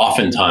that's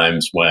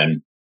oftentimes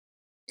when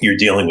you're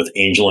dealing with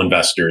angel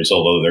investors,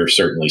 although there are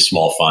certainly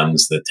small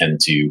funds that tend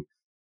to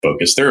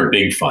focus. There are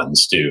big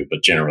funds too,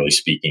 but generally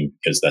speaking,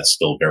 because that's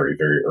still very,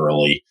 very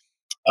early,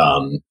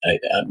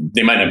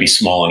 they might not be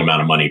small in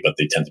amount of money, but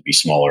they tend to be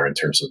smaller in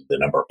terms of the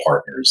number of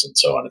partners and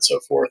so on and so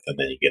forth. And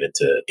then you get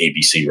into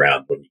ABC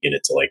round when you get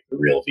into like the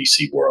real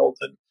VC world,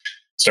 and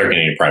start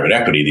getting into private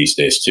equity these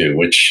days too,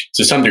 which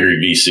to some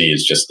degree VC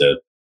is just a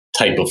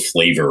type of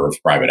flavor of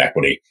private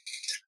equity.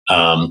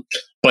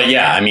 But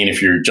yeah,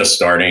 if you're just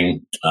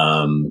starting,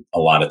 a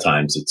lot of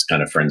times it's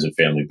kind of friends and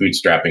family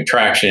bootstrapping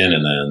traction,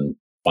 and then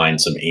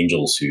find some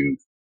angels who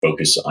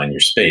focus on your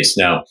space.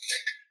 Now,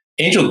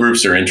 angel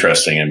groups are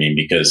interesting.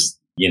 Because,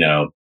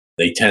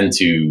 they tend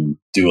to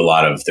do a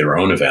lot of their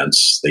own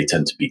events. They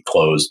tend to be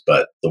closed,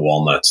 but the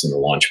Walnuts and the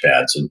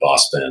Launchpads in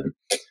Boston,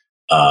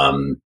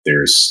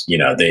 there's,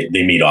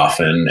 they meet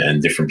often,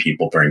 and different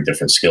people bring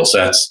different skill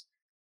sets.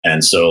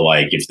 And so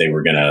like if they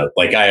were going to,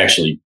 like I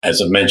actually,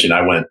 as I mentioned,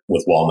 I went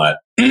with Walnut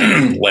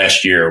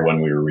last year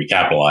when we were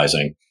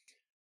recapitalizing.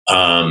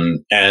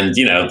 And,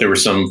 there were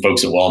some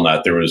folks at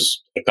Walnut. There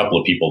was a couple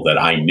of people that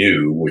I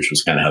knew, which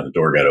was kind of how the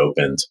door got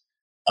opened.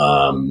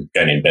 A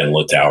guy named Ben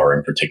Littauer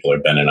in particular.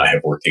 Ben and I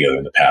have worked together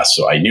in the past,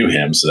 so I knew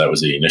him. So that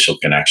was the initial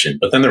connection.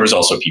 But then there was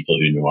also people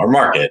who knew our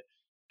market,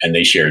 and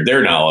they shared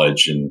their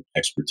knowledge and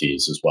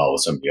expertise as well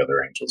with some of the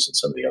other angels, and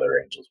some of the other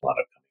angels wound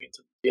up coming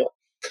into the deal.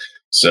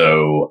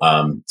 So,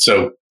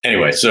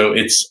 anyway,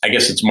 I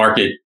guess it's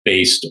market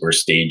based or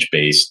stage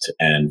based,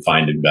 and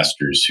find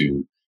investors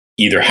who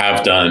either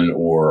have done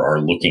or are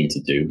looking to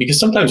do, because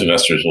sometimes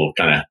investors will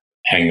kind of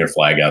hang their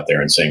flag out there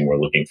and saying, we're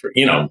looking for,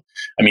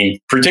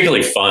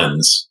 particularly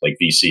funds like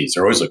VCs,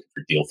 they're always looking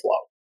for deal flow.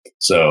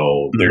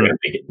 So they're going to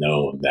make it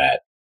known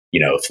that,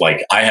 if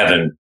like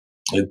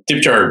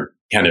Tipjar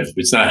kind of,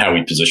 it's not how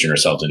we position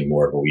ourselves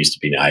anymore, but we used to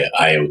be an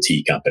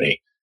IoT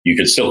company. You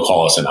could still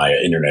call us an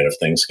Internet of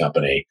Things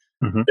company.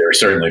 There are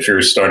certainly, if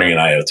you're starting an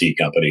IoT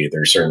company,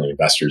 there are certainly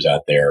investors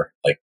out there,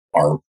 like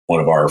one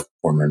of our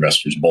former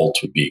investors, Bolt,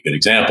 would be a good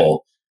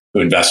example, who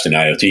invest in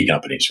IoT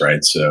companies,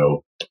 right?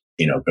 So,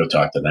 go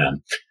talk to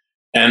them.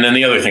 And then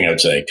the other thing I would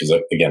say, because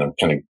again, I'm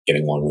kind of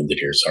getting long-winded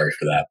here, sorry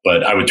for that,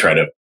 but I would try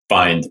to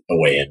find a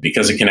way in,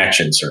 because a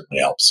connection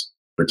certainly helps,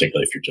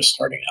 particularly if you're just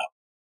starting out.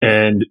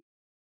 And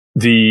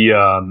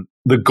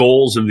the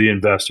goals of the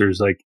investors,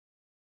 like,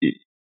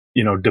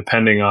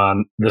 depending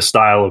on the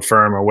style of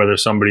firm or whether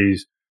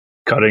somebody's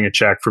cutting a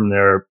check from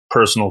their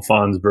personal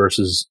funds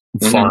versus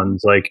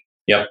funds, like,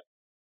 yep.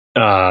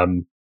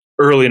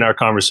 Early in our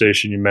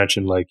conversation, you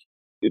mentioned like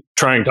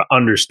trying to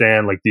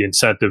understand like the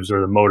incentives or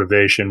the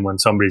motivation when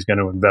somebody's going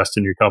to invest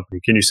in your company.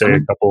 Can you say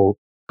a couple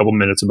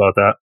minutes about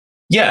that?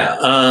 Yeah.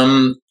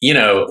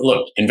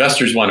 Look,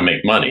 investors want to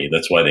make money.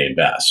 That's why they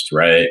invest,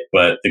 right?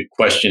 But the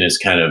question is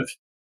kind of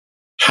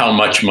how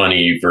much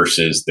money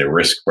versus the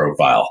risk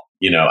profile.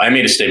 I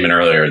made a statement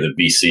earlier that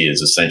VC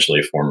is essentially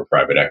a form of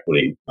private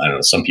equity. I don't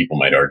know, some people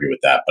might argue with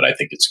that, but I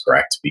think it's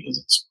correct because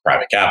it's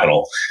private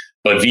capital.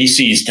 But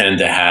VCs tend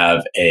to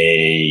have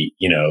a,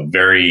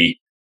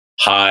 very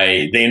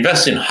high, they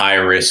invest in high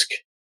risk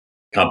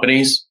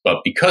companies,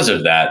 but because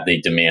of that, they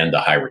demand a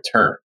high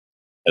return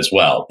as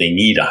well. They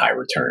need a high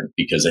return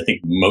because I think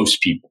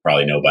most people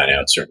probably know by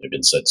now, it's certainly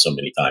been said so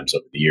many times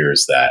over the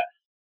years that,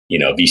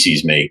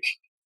 VCs make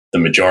the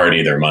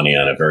majority of their money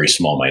on a very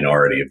small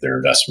minority of their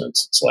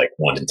investments. It's like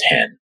 1 in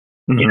 10,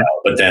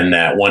 but then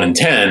that 1 in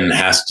 10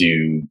 has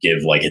to give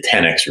like a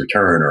 10x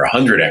return or a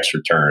 100x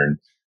return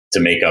to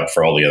make up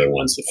for all the other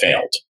ones that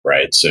failed,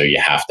 right? So you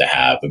have to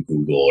have a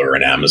Google or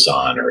an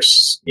Amazon or,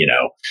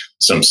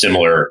 some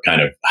similar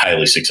kind of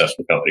highly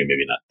successful company,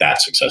 maybe not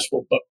that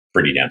successful, but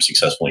pretty damn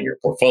successful in your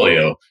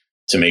portfolio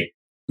to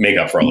make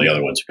up for all the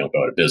other ones who don't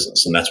go out of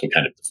business. And that's what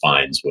kind of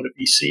defines what a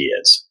VC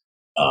is.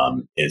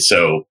 And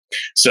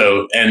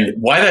and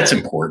why that's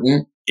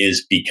important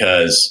is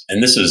because,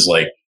 and this is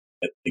like,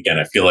 again,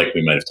 I feel like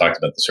we might have talked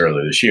about this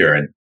earlier this year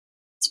and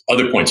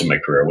other points in my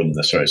career, I wouldn't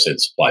necessarily say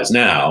it applies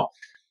now.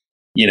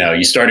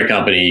 You start a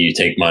company, you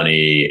take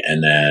money,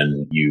 and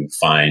then you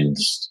find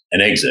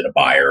an exit, a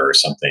buyer or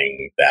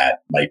something that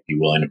might be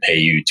willing to pay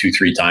you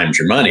 2-3 times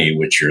your money,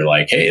 which you're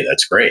like, hey,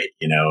 that's great.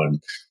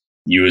 And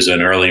you as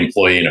an early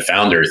employee and a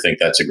founder think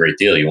that's a great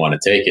deal. You want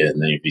to take it.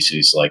 And then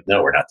VC's like,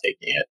 no, we're not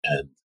taking it.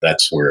 And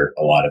that's where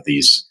a lot of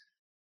these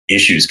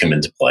issues come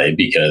into play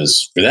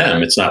because for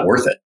them, it's not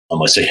worth it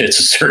unless it hits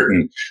a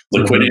certain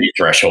liquidity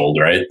threshold,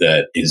 right?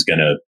 That is going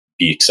to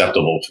be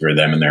acceptable for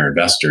them and their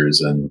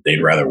investors, and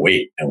they'd rather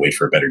wait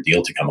for a better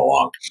deal to come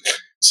along.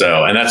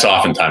 So, and that's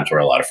oftentimes where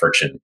a lot of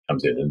friction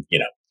comes in. And,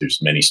 there's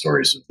many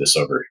stories of this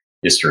over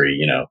history,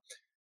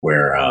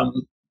 where,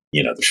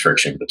 there's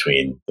friction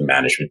between the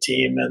management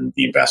team and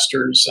the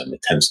investors, and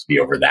it tends to be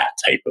over that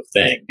type of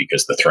thing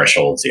because the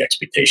thresholds, the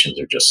expectations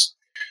are just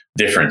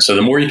different. So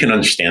the more you can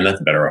understand that,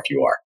 the better off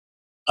you are.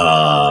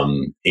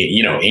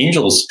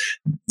 Angels,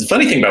 the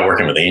funny thing about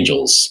working with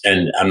angels,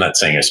 and I'm not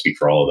saying I speak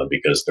for all of them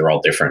because they're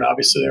all different.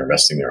 Obviously, they're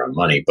investing their own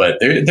money, but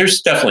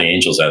there's definitely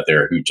angels out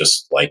there who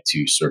just like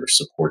to sort of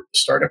support the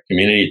startup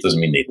community. It doesn't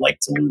mean they like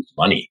to lose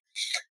money,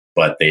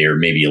 but they are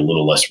maybe a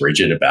little less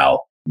rigid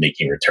about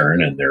making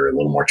return and they're a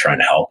little more trying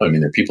to help. I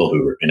mean, they're people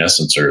who in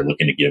essence are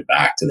looking to give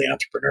back to the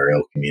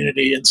entrepreneurial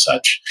community and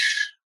such.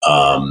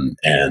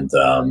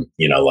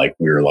 Like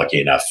we were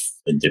lucky enough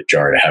in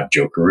Dipjar to have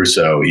Joe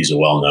Caruso. He's a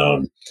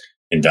well-known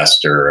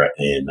investor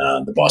in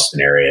the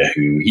Boston area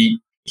who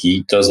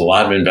he does a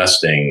lot of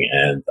investing.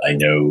 And I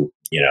know,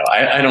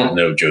 I don't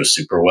know Joe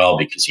super well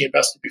because he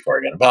invested before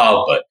I got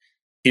involved, but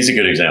he's a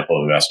good example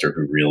of an investor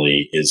who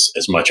really is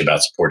as much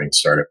about supporting the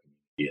startup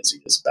community as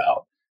he is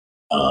about,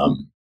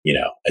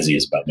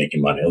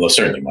 making money. Although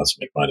certainly wants to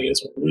make money,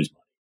 doesn't want to lose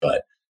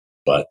money,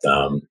 but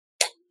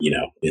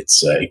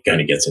it's it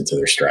kind of gets into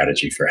their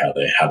strategy for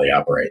how they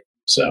operate.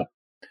 So,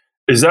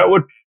 is that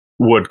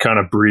what kind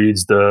of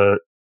breeds the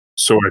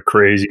sort of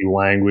crazy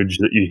language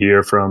that you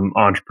hear from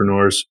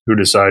entrepreneurs who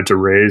decide to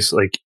raise?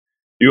 Like,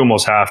 you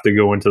almost have to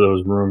go into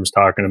those rooms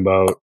talking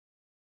about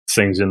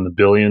things in the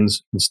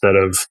billions instead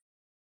of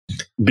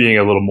being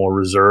a little more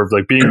reserved.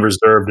 Like, being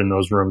reserved in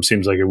those rooms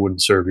seems like it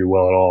wouldn't serve you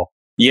well at all.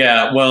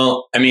 Yeah,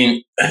 well, I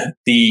mean,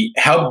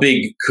 how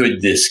big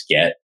could this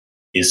get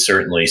is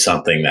certainly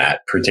something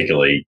that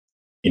particularly,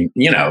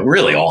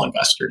 really all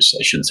investors,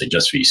 I shouldn't say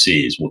just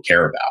VCs, will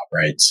care about,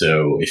 right?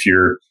 So if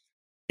you're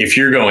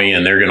going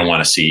in, they're going to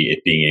want to see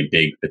it being a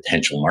big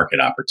potential market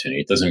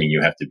opportunity. It doesn't mean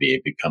you have to be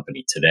a big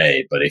company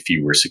today, but if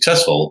you were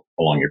successful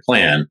along your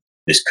plan,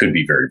 this could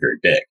be very, very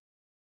big.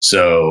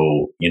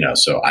 So,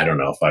 so I don't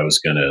know if I was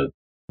going to,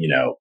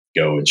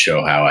 go and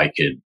show how I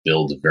could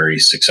build a very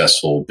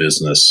successful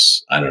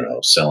business. I don't know,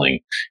 selling,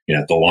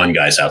 the lawn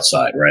guys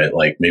outside, right?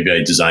 Like maybe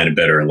I design a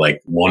better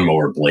like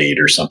lawnmower blade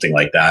or something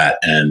like that.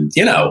 And,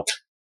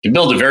 can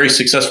build a very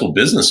successful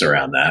business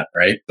around that,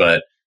 right?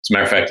 But as a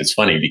matter of fact, it's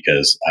funny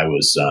because I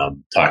was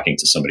talking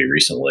to somebody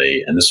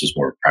recently, and this was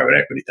more of a private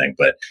equity thing,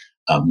 but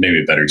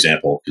maybe a better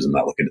example because I'm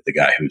not looking at the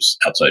guy who's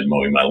outside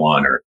mowing my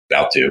lawn or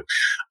about to,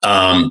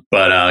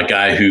 but a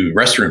guy who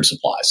restroom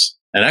supplies.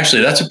 And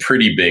actually, that's a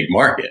pretty big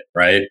market,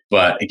 right?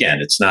 But again,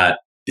 it's not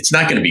it's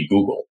not going to be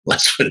Google.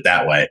 Let's put it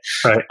that way.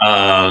 Right.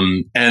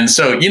 And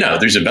so,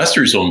 there's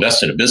investors who will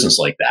invest in a business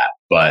like that.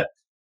 But,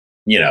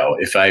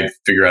 if I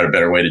figure out a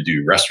better way to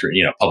do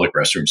public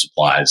restroom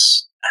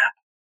supplies,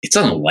 it's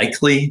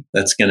unlikely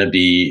that's going to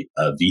be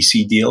a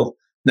VC deal.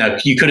 Now,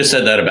 you could have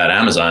said that about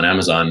Amazon.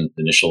 Amazon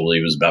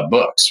initially was about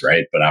books,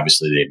 right? But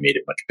obviously they've made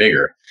it much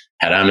bigger.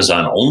 Had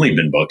Amazon only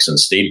been books and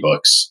stayed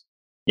books,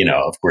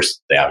 of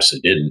course they obviously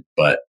didn't.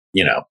 But,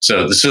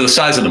 so the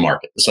size of the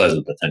market, the size of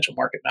the potential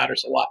market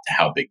matters a lot to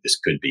how big this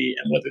could be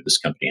and whether this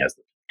company has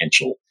the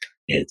potential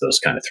to hit those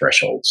kind of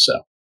thresholds.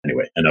 So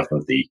anyway, enough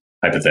of the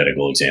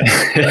hypothetical example.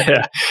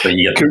 But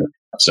you get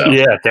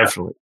Yeah,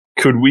 definitely.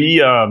 Could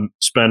we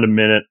spend a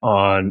minute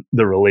on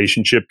the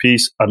relationship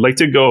piece? I'd like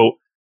to go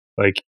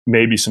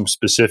maybe some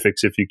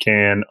specifics if you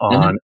can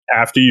on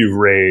after you've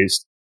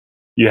raised,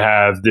 you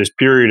have this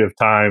period of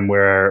time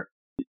where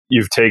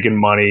you've taken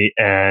money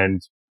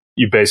and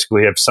you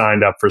basically have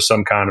signed up for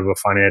some kind of a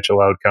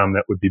financial outcome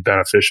that would be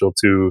beneficial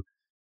to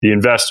the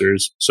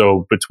investors.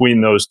 So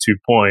between those 2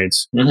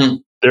 points,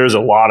 there's a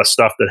lot of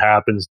stuff that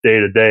happens day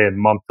to day and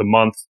month to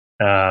month.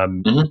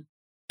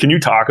 Can you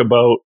talk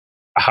about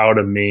how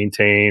to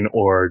maintain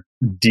or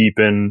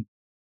deepen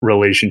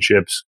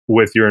relationships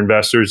with your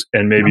investors,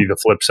 and maybe the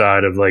flip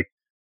side of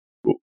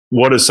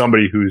what does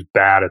somebody who's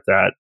bad at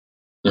that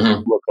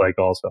look like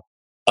also?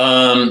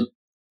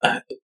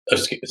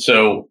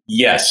 So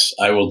yes,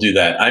 I will do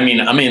that. I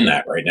mean, I'm in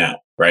that right now,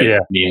 right?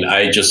 Yeah. I mean,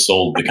 I just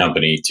sold the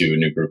company to a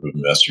new group of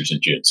investors in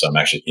June, so I'm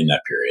actually in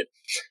that period.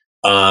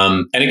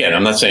 And again,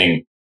 I'm not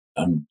saying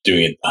I'm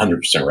doing it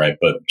 100% right,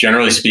 but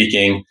generally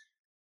speaking,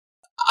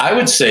 I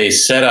would say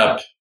set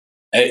up.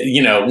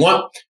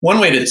 One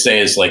way to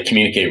say is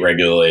communicate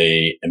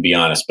regularly and be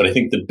honest. But I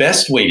think the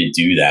best way to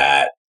do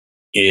that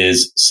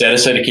is set a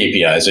set of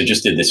KPIs. I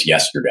just did this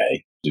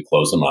yesterday to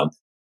close the month.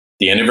 At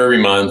the end of every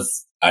month,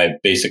 I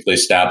basically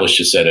established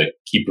a set of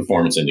key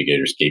performance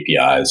indicators,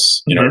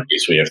 KPIs. In our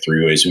case, we have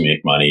 3 ways we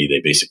make money.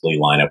 They basically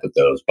line up with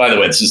those. By the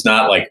way, this is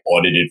not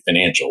audited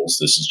financials.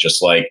 This is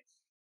just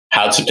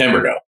how'd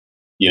September go?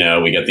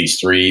 We got these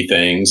 3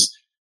 things,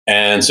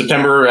 and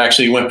September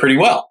actually went pretty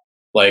well.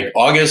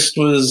 August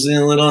was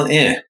a little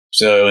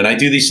So, and I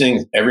do these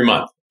things every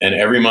month. And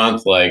every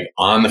month,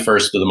 on the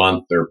first of the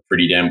month, they're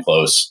pretty damn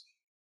close.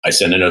 I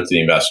send a note to the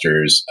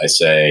investors. I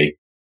say,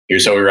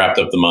 here's how we wrapped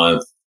up the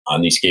month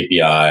on these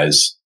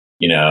KPIs.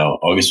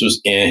 August was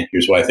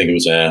here's why I think it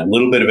was a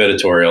little bit of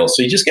editorial.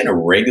 So you just get a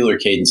regular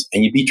cadence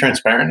and you be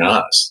transparent and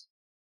honest.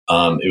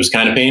 It was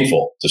kind of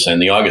painful to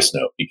send the August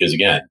note because,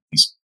 again,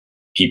 these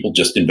people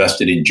just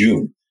invested in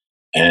June.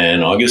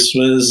 And August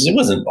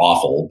wasn't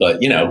awful,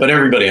 but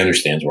everybody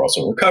understands we're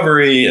also in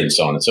recovery and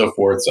so on and so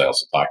forth. So I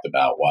also talked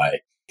about why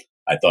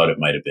I thought it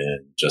might have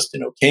been just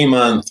an okay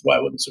month, why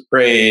it wasn't so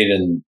great,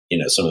 and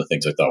some of the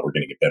things I thought were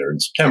going to get better in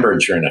September,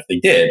 and sure enough, they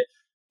did.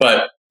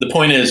 But the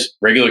point is,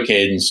 regular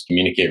cadence,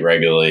 communicate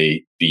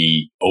regularly,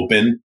 be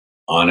open,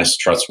 honest,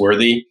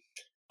 trustworthy.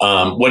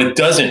 What it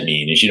doesn't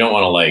mean is you don't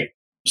want to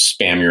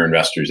spam your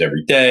investors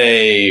every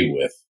day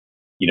with.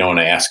 You don't want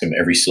to ask them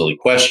every silly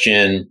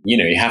question.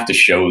 You have to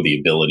show the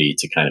ability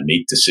to kind of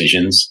make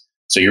decisions.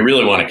 So you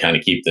really want to kind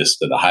of keep this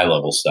to the high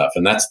level stuff.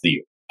 And that's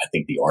I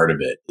think the art of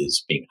it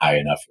is being high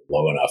enough or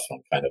low enough on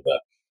kind of the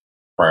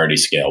priority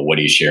scale. What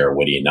do you share?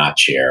 What do you not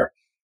share?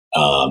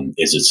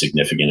 Is it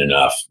significant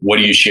enough? What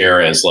do you share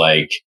as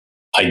I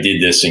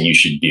did this and you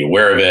should be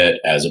aware of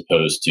it, as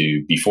opposed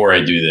to before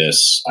I do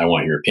this, I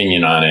want your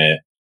opinion on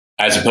it.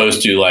 As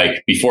opposed to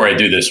before I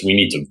do this, we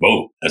need to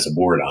vote as a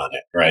board on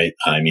it, right?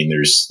 I mean,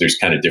 there's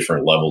kind of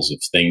different levels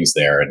of things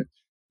there, and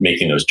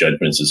making those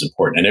judgments is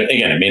important. And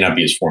again, it may not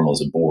be as formal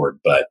as a board,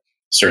 but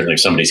certainly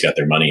if somebody's got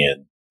their money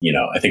in,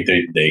 I think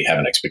they have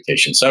an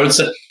expectation. So I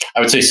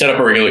would say set up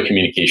a regular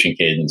communication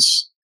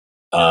cadence,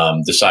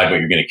 decide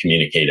what you're going to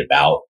communicate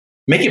about,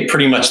 make it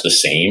pretty much the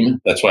same.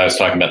 That's why I was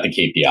talking about the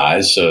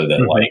KPIs, so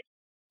that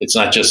it's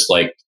not just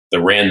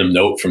the random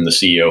note from the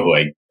CEO who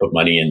I put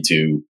money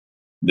into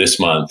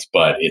this month,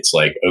 but it's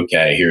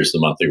okay, here's the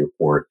monthly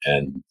report.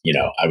 And,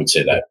 I would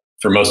say that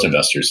for most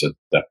investors,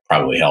 that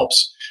probably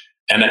helps.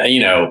 And,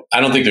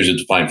 I don't think there's a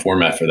defined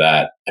format for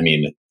that. I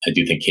mean, I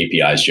do think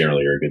KPIs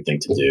generally are a good thing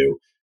to do,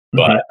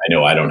 but I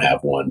know I don't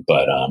have one,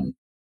 but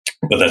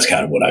that's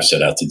kind of what I've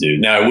set out to do.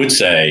 Now I would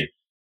say,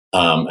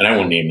 and I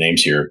won't name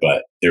names here,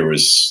 but there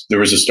was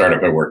a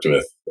startup I worked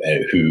with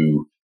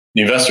who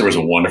the investor was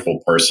a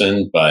wonderful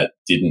person, but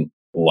didn't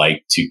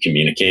like to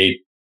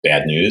communicate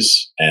bad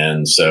news.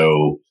 And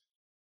so,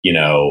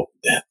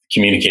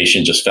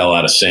 communication just fell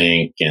out of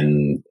sync,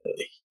 and,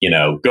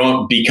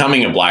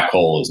 becoming a black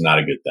hole is not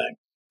a good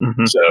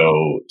thing.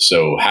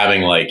 So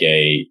having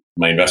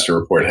my investor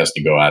report has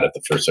to go out at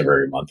the first of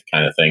every month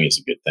kind of thing is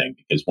a good thing,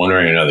 because one way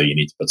or another, you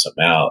need to put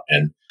something out,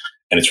 and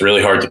it's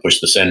really hard to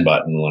push the send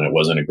button when it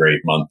wasn't a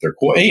great month, or,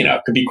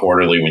 it could be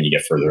quarterly when you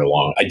get further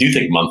along. I do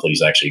think monthly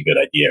is actually a good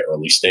idea at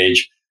early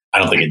stage. I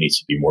don't think it needs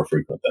to be more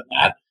frequent than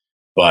that.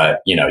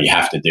 But, you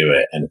have to do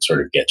it, and it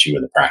sort of gets you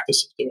in the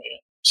practice of doing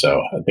it.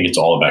 So I think it's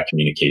all about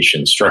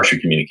communication,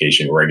 structured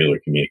communication, regular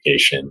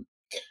communication,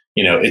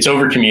 it's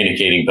over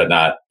communicating, but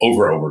not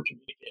over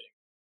communicating,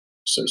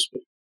 so to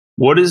speak.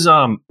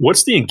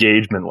 What's the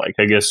engagement like?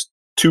 I guess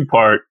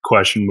 2-part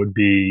question would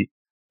be,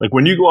 like,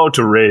 when you go out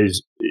to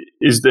raise,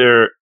 is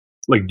there,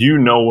 like, do you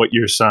know what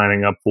you're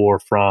signing up for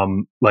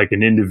from like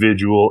an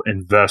individual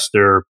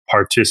investor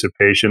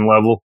participation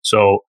level?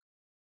 So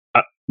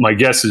my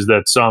guess is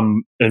that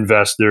some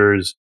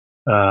investors,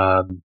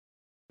 and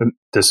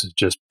this is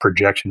just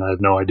projection, I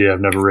have no idea,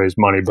 I've never raised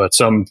money, but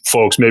some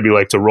folks maybe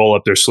like to roll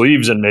up their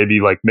sleeves and maybe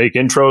like make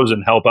intros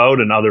and help out,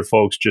 and other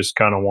folks just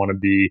kind of want to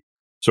be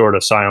sort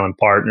of silent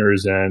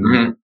partners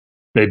and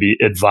maybe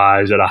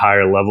advise at a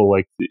higher level.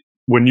 Like,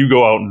 when you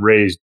go out and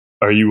raise,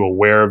 are you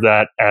aware of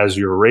that as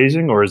you're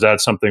raising, or is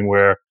that something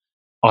where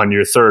on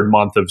your third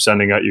month of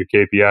sending out your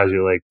KPIs,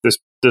 you're like, this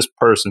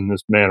person,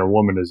 this man or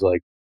woman is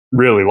like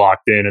really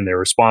locked in and they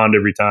respond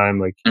every time?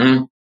 Like,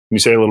 can you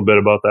say a little bit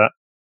about that?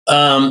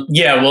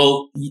 Yeah,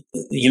 well,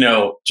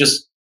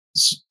 just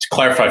to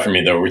clarify for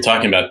me, though, we're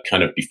talking about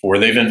kind of before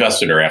they've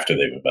invested or after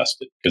they've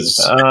invested? Because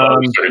sort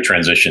of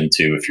transition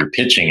to if you're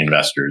pitching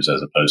investors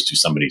as opposed to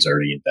somebody who's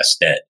already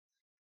invested.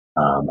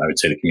 I would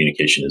say the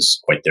communication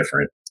is quite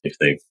different if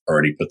they've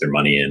already put their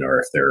money in or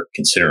if they're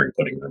considering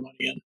putting their money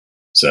in.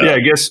 So yeah,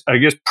 I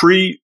guess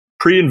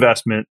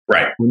pre-investment,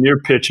 right? When you're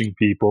pitching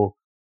people,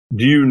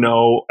 do you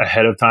know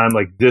ahead of time,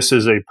 like, this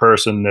is a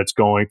person that's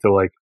going to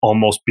like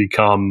almost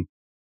become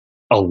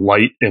a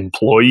light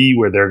employee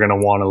where they're going to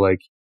want to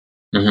like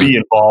be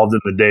involved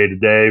in the day to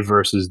day,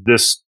 versus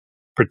this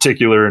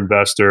particular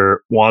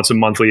investor wants a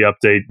monthly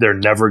update. They're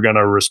never going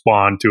to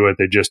respond to it.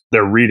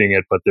 They're reading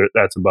it, but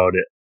that's about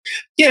it.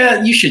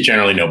 Yeah, you should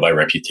generally know by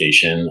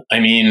reputation.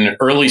 I mean,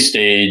 early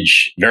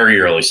stage,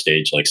 very early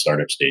stage, like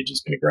startup stage,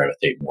 is going to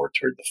gravitate more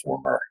toward the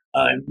former.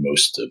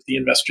 Most of the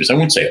investors, I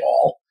won't say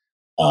all,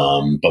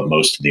 but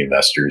most of the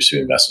investors who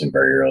invest in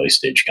very early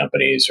stage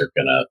companies are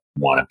going to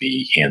want to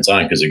be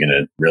hands-on because they're going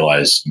to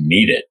realize you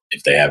need it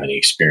if they have any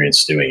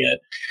experience doing it,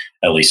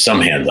 at least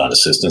some hands-on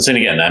assistance. And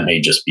again, that may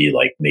just be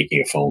like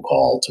making a phone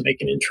call to make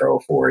an intro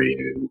for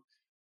you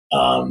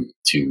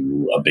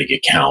to a big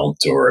account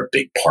or a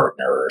big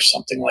partner or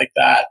something like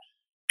that.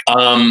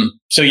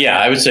 So yeah,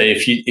 I would say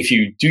if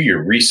you do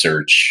your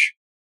research,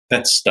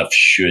 that stuff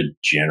should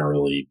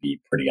generally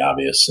be pretty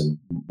obvious. And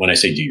when I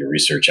say do your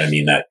research, I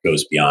mean that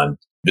goes beyond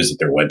visit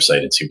their website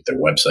and see what their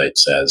website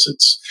says.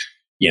 It's,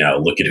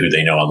 look at who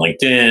they know on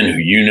LinkedIn, who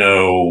you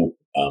know.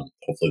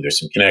 Hopefully there's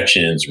some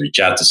connections, reach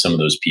out to some of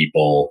those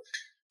people,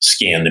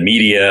 scan the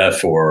media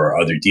for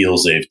other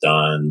deals they've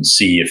done,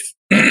 see if,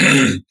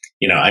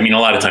 a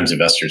lot of times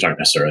investors aren't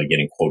necessarily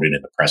getting quoted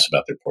in the press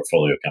about their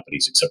portfolio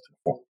companies, except in the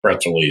form of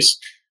press release,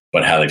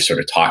 but how they've sort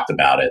of talked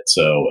about it.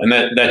 So, and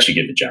that should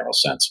give a general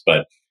sense.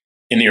 But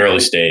in the early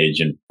stage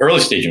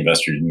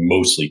investors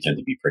mostly tend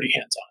to be pretty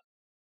hands-on.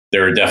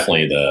 There are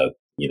definitely the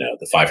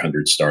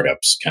 500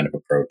 startups kind of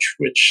approach,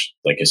 which,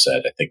 like I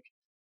said, I think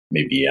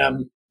maybe I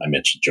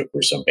mentioned Joe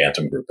Caruso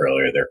Bantam Group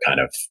earlier. They're kind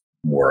of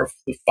more of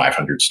the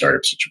 500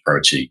 startups which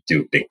approach. He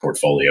do a big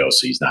portfolio,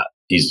 so he's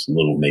a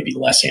little maybe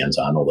less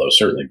hands-on, although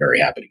certainly very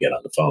happy to get on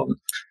the phone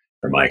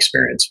from my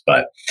experience.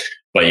 But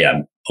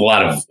yeah, a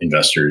lot of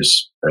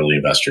early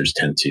investors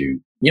tend to,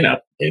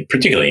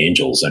 particularly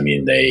angels. I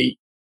mean,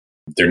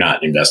 they're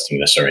not investing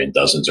necessarily in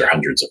dozens or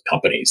hundreds of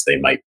companies. They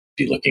might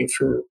be looking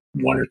for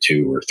 1 or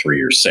 2 or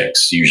 3 or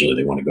 6. Usually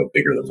they want to go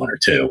bigger than 1 or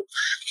 2,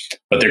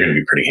 but they're going to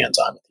be pretty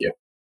hands-on with you.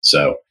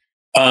 So,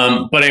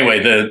 but anyway,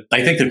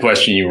 I think the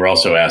question you were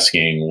also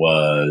asking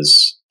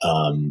was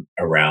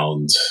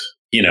around,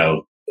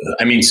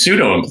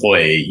 pseudo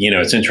employee.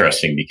 It's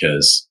interesting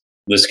because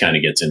this kind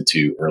of gets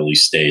into early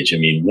stage. I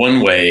mean,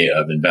 one way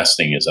of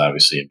investing is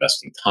obviously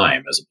investing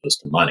time as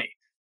opposed to money.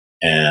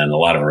 And a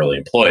lot of early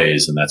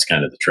employees, and that's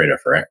kind of the trade-off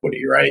for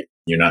equity, right?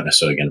 You're not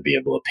necessarily going to be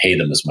able to pay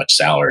them as much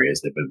salary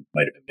as they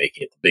might have been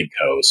making at the big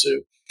co. So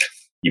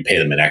you pay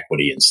them in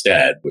equity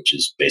instead, which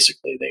is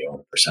basically they own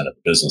 1% of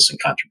the business and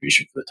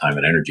contribution for the time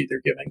and energy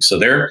they're giving. So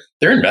they're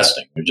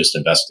investing. They're just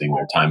investing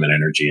their time and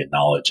energy and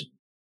knowledge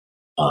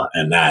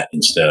and that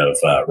instead of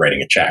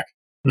writing a check.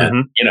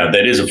 And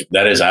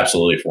that is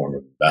absolutely a form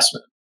of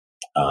investment.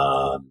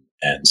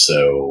 And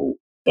so,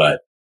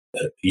 but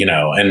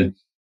and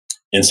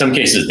in some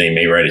cases they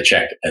may write a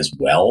check as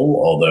well.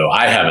 Although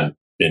I haven't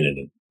been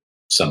in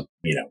some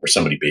where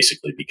somebody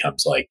basically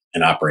becomes like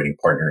an operating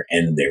partner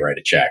and they write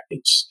a check.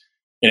 It's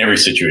in every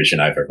situation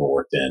I've ever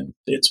worked in,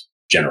 it's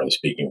generally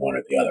speaking one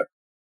or the other,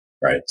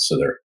 right? So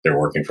they're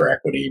working for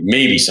equity,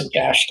 maybe some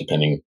cash,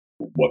 depending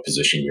what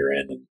position you're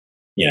in, and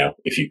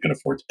if you can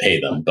afford to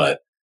pay them. But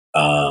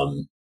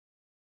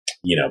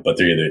but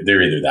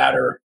they're either that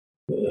or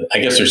I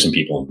guess there's some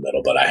people in the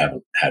middle, but I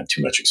haven't had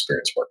too much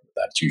experience working with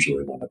that. It's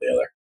usually one or the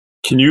other.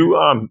 Can you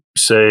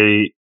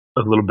say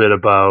a little bit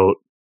about?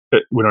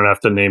 We don't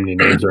have to name any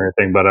names or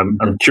anything, but I'm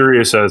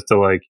curious as to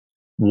like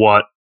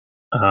what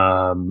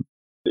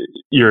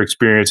your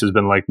experience has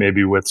been like,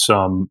 maybe with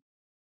some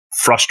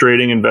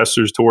frustrating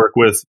investors to work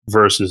with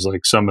versus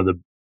like some of the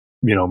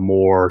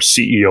more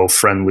CEO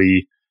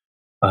friendly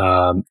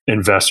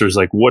investors.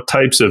 Like, what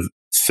types of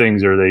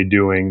things are they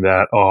doing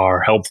that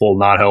are helpful,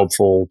 not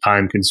helpful,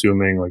 time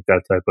consuming, like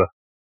that type of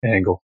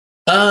angle?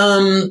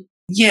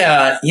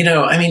 Yeah,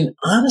 I mean,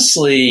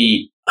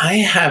 honestly, I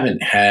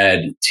haven't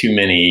had too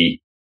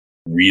many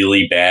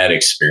really bad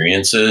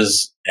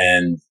experiences,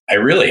 and I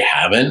really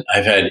haven't.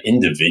 I've had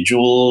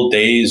individual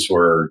days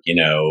where,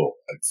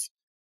 I've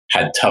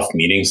had tough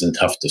meetings and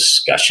tough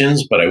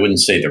discussions, but I wouldn't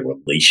say the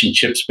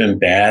relationship's been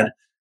bad.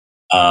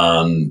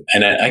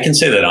 And I can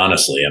say that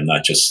honestly. I'm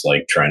not just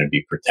like trying to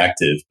be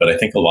protective, but I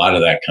think a lot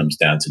of that comes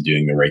down to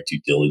doing the right due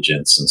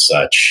diligence and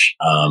such.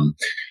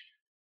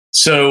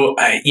 So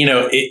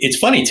it's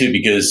funny too,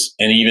 because,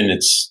 and even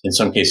it's in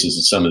some cases,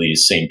 it's some of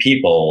these same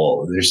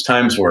people, there's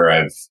times where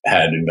I've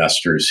had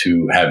investors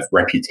who have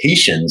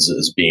reputations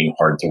as being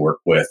hard to work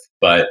with,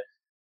 but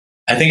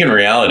I think in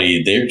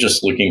reality, they're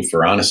just looking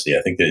for honesty.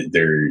 I think that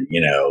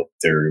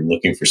they're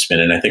looking for spin.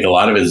 And I think a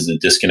lot of it is the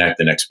disconnect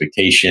in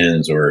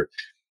expectations, or,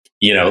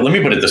 let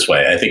me put it this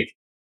way. I think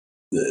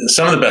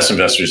some of the best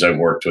investors I've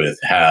worked with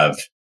have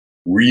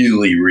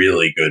really,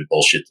 really good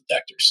bullshit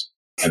detectors.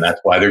 And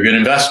that's why they're good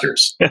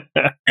investors.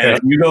 And if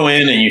you go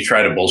in and you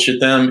try to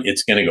bullshit them,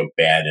 it's going to go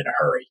bad in a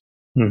hurry.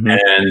 Mm-hmm.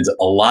 And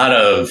a lot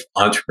of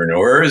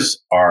entrepreneurs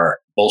are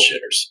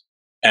bullshitters.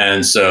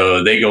 And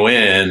so they go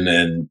in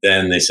and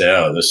then they say,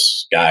 oh,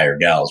 this guy or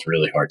gal is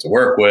really hard to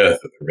work with.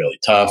 They're really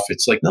tough.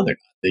 It's like, no, they're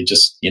not. They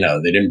just, they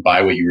didn't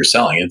buy what you were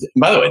selling. And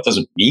by the way, it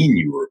doesn't mean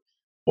you were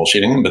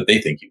bullshitting them, but they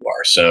think you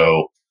are.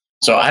 So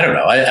I don't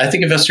know. I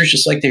think investors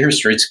just like to hear a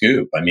straight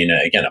scoop. I mean,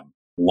 again, I'm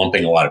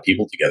lumping a lot of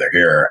people together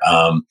here.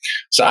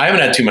 So I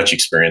haven't had too much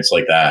experience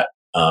like that.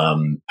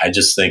 I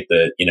just think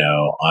that,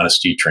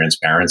 honesty,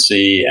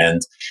 transparency.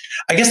 And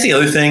I guess the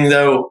other thing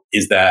though,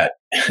 is that,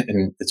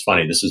 and it's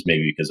funny, this is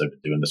maybe because I've been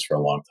doing this for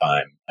a long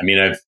time. I mean,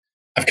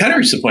 I've kind of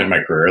reached the point in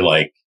my career,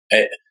 like,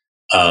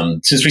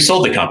 since we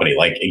sold the company,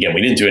 like, again,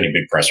 we didn't do any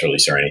big press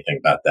release or anything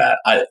about that.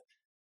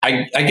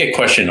 I get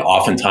questioned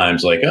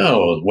oftentimes like,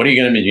 oh, what are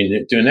you going to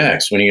be doing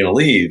next? When are you going to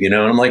leave? And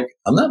I'm like,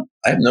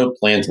 I have no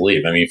plan to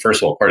leave. I mean,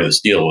 first of all, part of this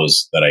deal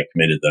was that I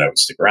committed that I would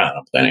stick around.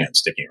 I'm planning on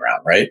sticking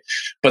around, right?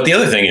 But the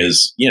other thing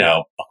is,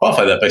 I'll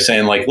qualify that by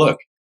saying like, look,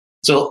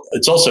 so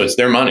it's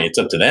their money. It's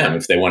up to them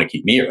if they want to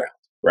keep me around,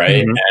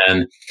 right? Mm-hmm.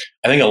 And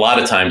I think a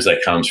lot of times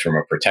that comes from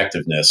a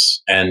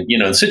protectiveness. And,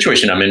 the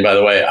situation I'm in, by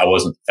the way, I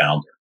wasn't the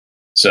founder.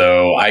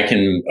 So I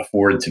can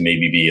afford to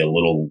maybe be a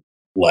little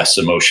less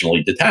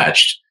emotionally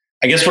detached.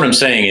 I guess what I'm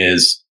saying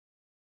is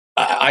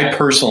I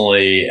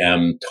personally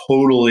am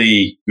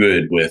totally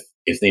good with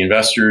if the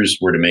investors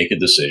were to make a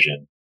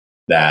decision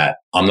that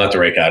I'm not the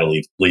right guy to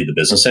lead the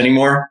business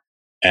anymore,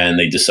 and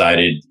they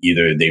decided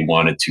either they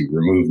wanted to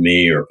remove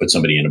me or put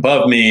somebody in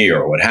above me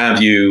or what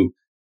have you,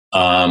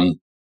 and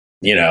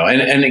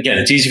again,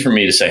 it's easy for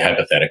me to say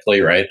hypothetically,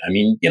 right? I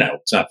mean,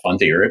 it's not fun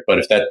to hear it, but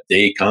if that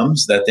day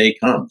comes, that day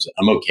comes.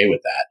 I'm okay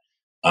with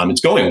that.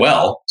 It's going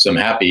well, so I'm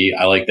happy.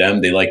 I like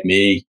them. They like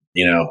me.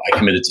 I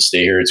committed to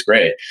stay here. It's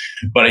great.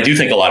 But I do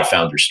think a lot of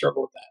founders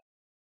struggle with that.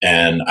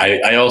 And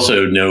I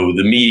also know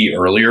the me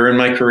earlier in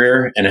my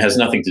career, and it has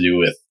nothing to do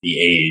with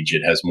the age.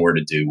 It has more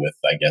to do with,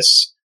 I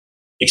guess,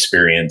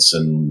 experience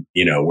and,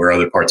 where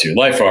other parts of your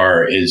life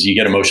are, is you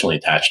get emotionally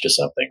attached to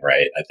something,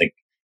 right? I think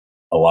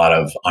a lot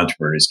of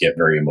entrepreneurs get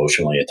very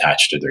emotionally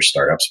attached to their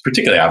startups,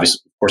 particularly,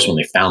 obviously, of course, when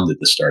they founded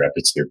the startup,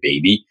 it's their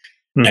baby.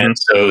 Mm-hmm. And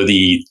so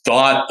the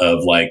thought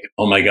of like,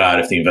 oh my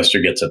God, if the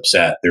investor gets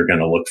upset, they're going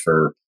to look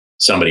for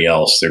somebody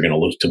else, they're going to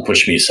look to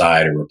push me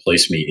aside or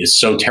replace me, is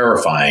so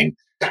terrifying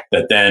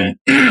that then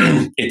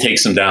it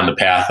takes them down the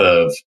path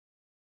of,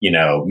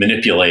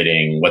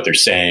 manipulating what they're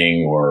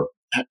saying, or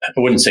I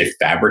wouldn't say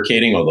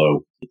fabricating,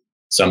 although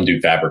some do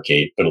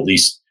fabricate, but at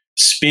least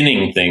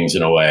spinning things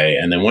in a way.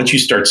 And then once you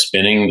start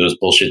spinning, those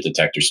bullshit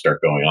detectors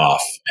start going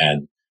off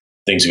and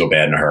things go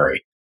bad in a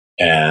hurry.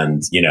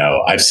 And,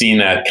 I've seen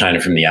that kind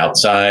of from the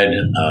outside.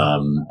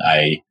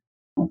 I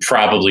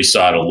probably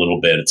saw it a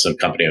little bit at some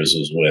company I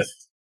was with,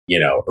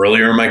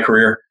 earlier in my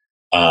career,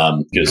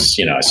 because,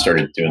 I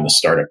started doing the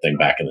startup thing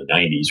back in the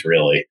 90s,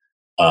 really.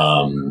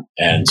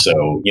 And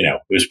so,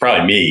 it was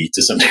probably me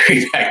to some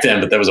degree back then,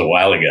 but that was a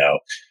while ago.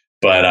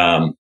 But,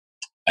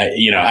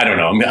 I don't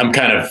know. I'm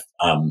kind of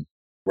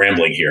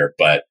rambling here,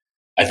 but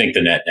I think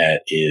the net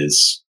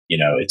is,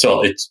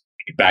 it's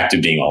back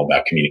to being all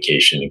about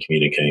communication and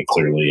communicating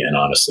clearly and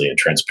honestly and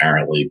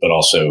transparently, but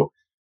also,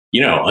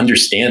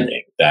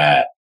 understanding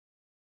that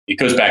it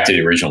goes back to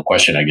the original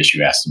question, I guess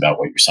you asked about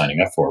what you're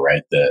signing up for,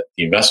 right? The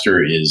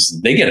investor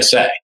they get a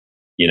say,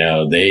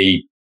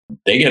 they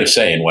get a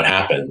say in what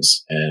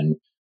happens. And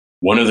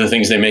one of the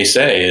things they may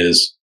say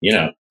is,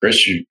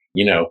 Chris,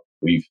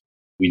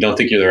 we don't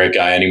think you're the right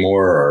guy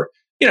anymore. Or,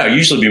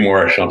 usually be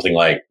more something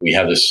like, we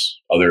have this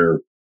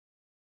other,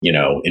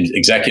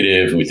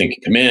 executive who we think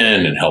can come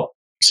in and help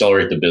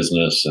accelerate the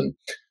business. And,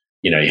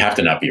 you have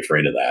to not be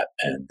afraid of that.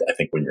 And I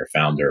think when you're a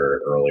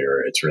founder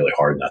earlier, it's really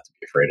hard not to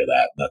be afraid of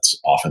that. And that's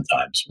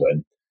oftentimes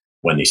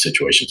when these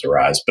situations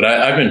arise. But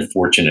I've been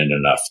fortunate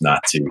enough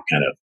not to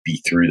kind of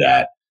be through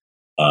that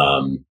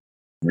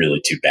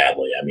really too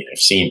badly. I mean, I've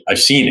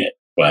seen it,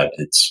 but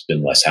it's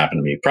been less happened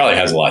to me. It probably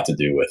has a lot to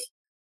do with,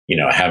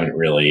 I haven't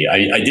really,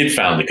 I did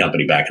found the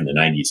company back in the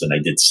 90s and I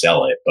did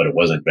sell it, but it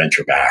wasn't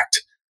venture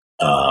backed.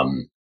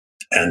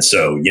 And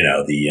so,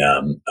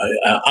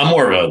 I'm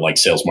more of a like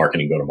sales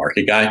marketing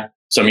go-to-market guy.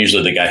 So I'm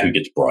usually the guy who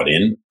gets brought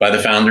in by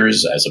the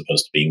founders as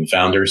opposed to being the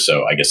founder.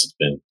 So I guess it's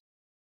been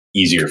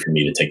easier for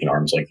me to take an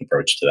arm's length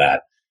approach to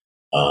that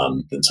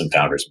than some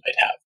founders might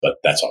have. But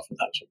that's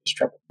oftentimes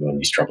when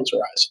these troubles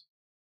arise.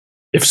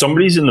 If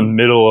somebody's in the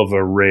middle of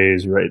a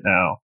raise right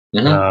now,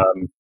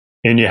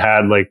 and you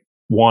had like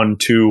 1,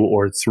 2,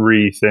 or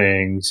 3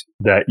 things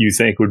that you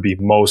think would be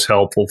most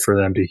helpful for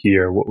them to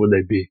hear, what would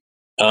they be?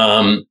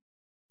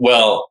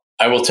 Well,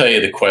 I will tell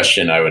you the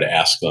question I would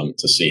ask them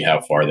to see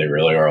how far they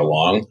really are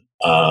along.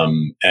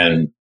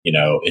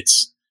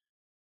 It's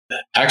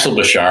Axel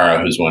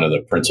Bashara, who's one of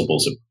the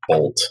principals of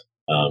Bolt.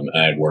 And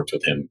I had worked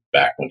with him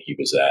back when he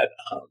was at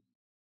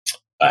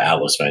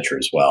Atlas Venture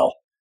as well.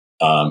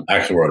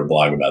 Axel wrote a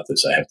blog about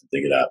this. I have to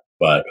dig it up.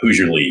 But who's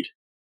your lead?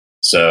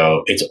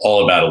 So it's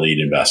all about a lead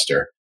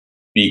investor,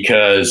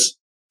 because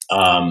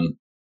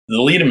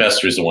the lead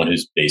investor is the one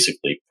who's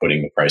basically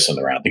putting the price on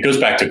the round. It goes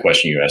back to a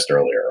question you asked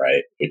earlier,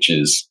 right? Which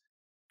is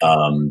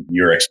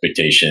your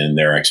expectation,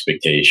 their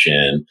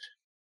expectation.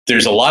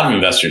 There's a lot of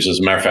investors. As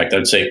a matter of fact,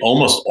 I'd say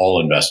almost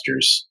all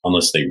investors,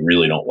 unless they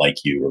really don't like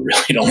you or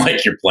really don't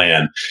like your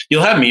plan,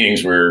 you'll have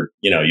meetings where,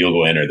 you'll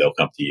go in or they'll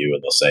come to you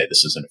and they'll say,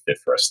 this isn't a fit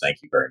for us. Thank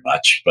you very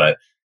much. But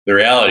the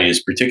reality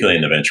is, particularly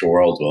in the venture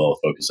world, we'll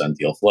focus on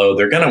deal flow.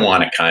 They're going to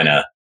want to kind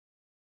of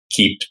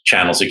keep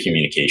channels of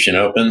communication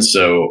open.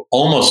 So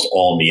almost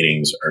all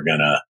meetings are going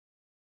to,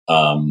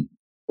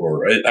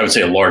 or I would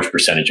say a large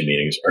percentage of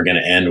meetings are going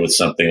to end with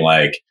something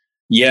like,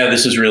 yeah,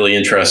 this is really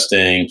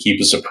interesting.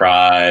 Keep us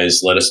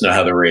apprised. Let us know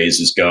how the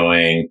raise is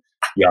going.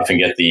 You often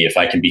get the, if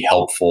I can be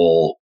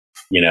helpful,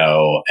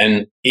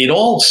 and it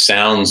all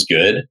sounds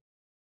good,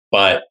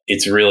 but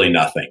it's really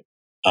nothing.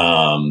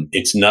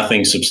 It's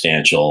nothing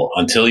substantial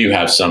until you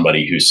have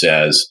somebody who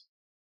says,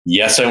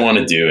 yes, I want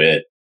to do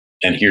it.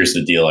 And here's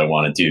the deal I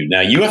want to do.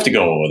 Now you have to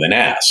go with an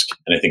ask.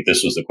 And I think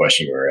this was the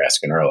question you were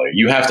asking earlier.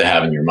 You have to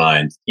have in your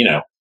mind,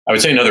 I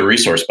would say another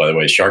resource, by the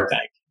way, is Shark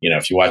Tank.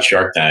 If you watch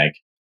Shark Tank,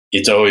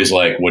 it's always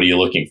like, what are you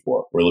looking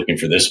for? We're looking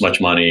for this much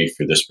money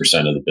for this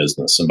percent of the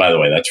business. And by the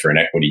way, that's for an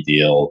equity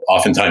deal.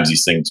 Oftentimes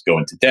these things go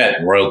into debt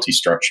and royalty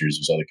structures.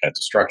 There's other kinds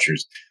of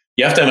structures.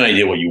 You have to have an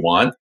idea what you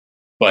want,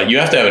 but you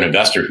have to have an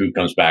investor who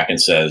comes back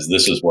and says,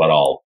 this is what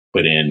I'll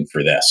put in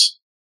for this.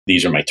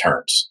 These are my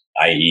terms,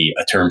 i.e.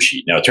 a term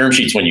sheet. Now, a term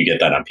sheet's when you get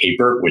that on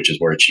paper, which is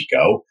where it should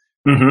go.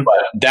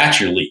 But that's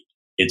your lead.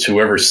 It's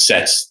whoever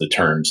sets the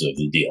terms of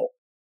the deal.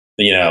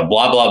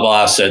 Blah, blah,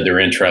 blah said they're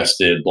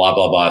interested. Blah,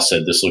 blah, blah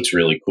said this looks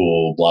really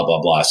cool. Blah,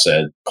 blah, blah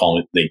said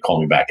they'd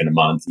call me back in a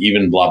month.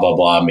 Even blah, blah,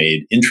 blah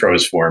made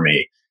intros for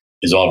me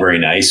is all very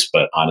nice,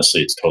 but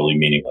honestly, it's totally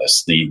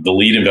meaningless. The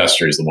lead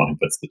investor is the one who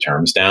puts the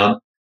terms down.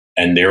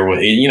 And there was,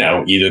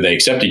 either they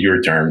accepted your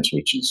terms,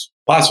 which is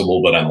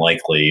possible, but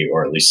unlikely,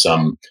 or at least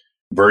some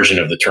version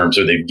of the terms,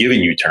 or they've given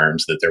you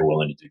terms that they're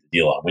willing to do the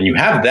deal on. When you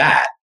have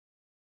that,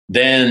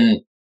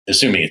 then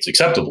assuming it's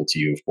acceptable to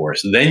you, of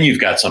course, then you've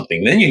got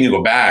something. Then you can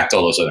go back to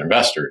all those other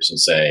investors and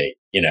say,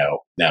 now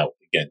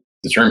again,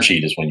 the term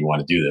sheet is when you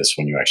want to do this,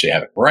 when you actually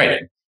have it in writing.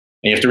 And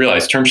you have to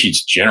realize term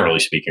sheets, generally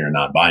speaking, are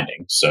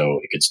non-binding. So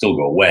it could still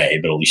go away,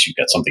 but at least you've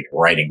got something in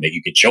writing that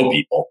you can show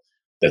people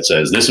that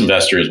says this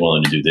investor is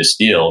willing to do this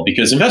deal,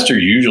 because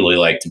investors usually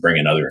like to bring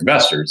in other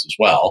investors as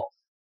well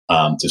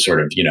to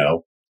sort of,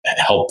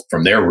 help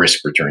from their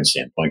risk return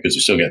standpoint, because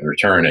they're still getting the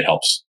return. It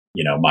helps,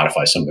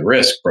 modify some of the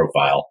risk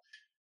profile.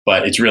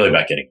 But it's really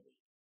about getting.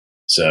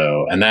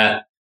 So, and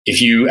that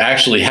if you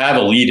actually have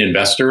a lead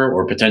investor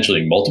or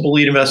potentially multiple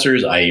lead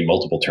investors, i.e.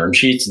 multiple term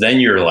sheets, then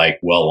you're like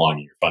well along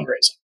in your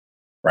fundraising,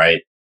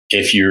 right?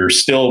 If you're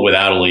still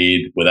without a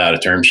lead, without a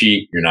term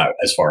sheet, you're not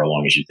as far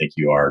along as you think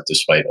you are,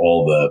 despite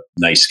all the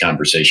nice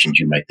conversations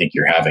you might think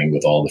you're having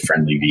with all the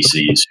friendly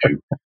VCs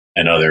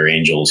and other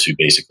angels who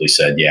basically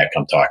said, yeah,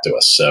 come talk to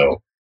us.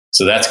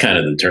 So that's kind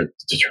of the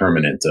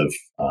determinant of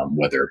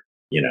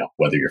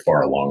whether you're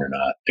far along or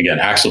not. Again,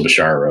 Axel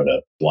Bashara wrote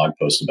a blog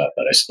post about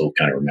that. I still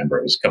kind of remember.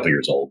 It was a couple of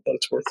years old, but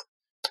it's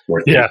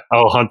worth Yeah,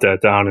 I'll hunt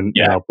that down and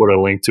I'll put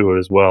a link to it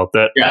as well.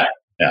 The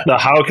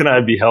how can I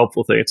be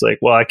helpful thing? It's like,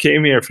 well, I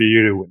came here for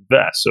you to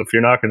invest. So if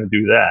you're not going to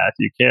do that,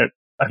 you can't.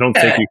 I don't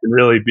think you can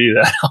really be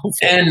that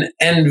helpful.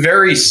 And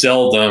very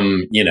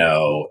seldom,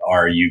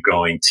 are you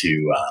going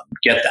to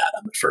get that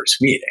on the first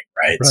meeting,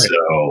 right?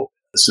 So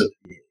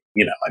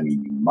you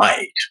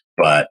might,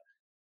 but.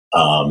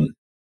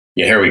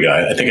 Yeah, here we go.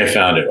 I think I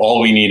found it.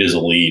 All we need is a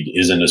lead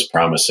isn't as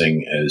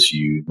promising as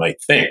you might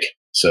think.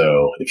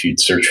 So if you'd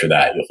search for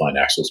that, you'll find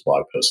Axel's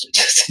blog post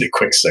just in a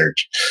quick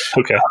search.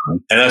 Okay.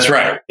 And that's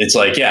right. It's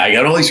like, yeah, I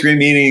got all these great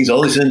meetings,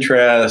 all this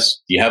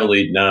interest. Do you have a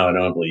lead? No, I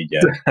don't have a lead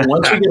yet. And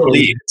once you get a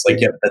lead, it's like,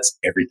 yeah, that's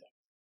everything.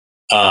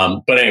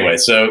 But anyway,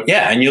 so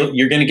yeah, and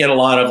you're going to get a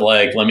lot of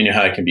like, let me know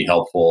how I can be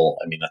helpful.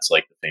 I mean, that's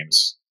like the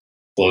famous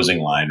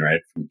closing line,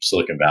 right? From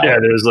Silicon Valley. Yeah,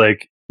 there's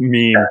like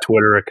meme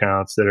Twitter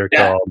accounts that are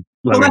called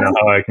let me know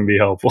how I can be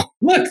helpful.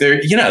 Look,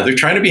 they're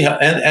trying to be,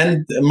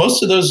 and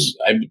most of those,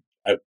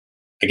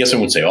 I guess I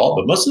wouldn't say all,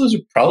 but most of those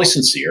are probably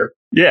sincere.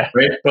 Yeah.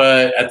 Right.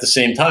 But at the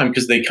same time,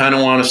 because they kind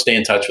of want to stay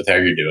in touch with how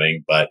you're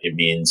doing, but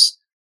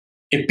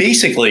it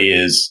basically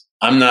is,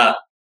 I'm not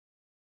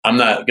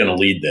going to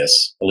lead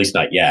this, at least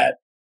not yet.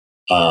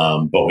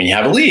 But when you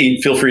have a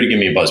lead, feel free to give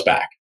me a buzz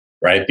back,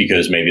 right?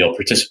 Because maybe I'll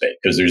participate,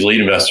 because there's lead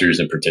investors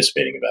and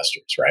participating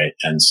investors, right?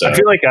 And so I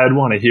feel like I'd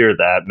want to hear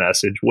that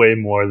message way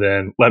more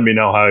than let me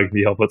know how I can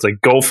be helpful. It's like,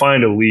 go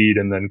find a lead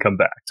and then come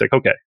back. It's like,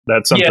 okay,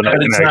 that's something I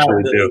can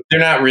actually do. They're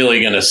not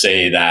really going to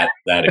say that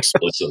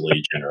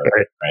explicitly generally,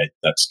 right?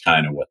 That's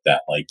kind of what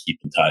that like keep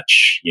in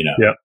touch,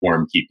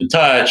 form keep in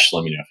touch.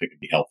 Let me know if it can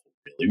be helpful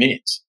really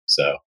means.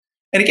 So,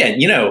 and again,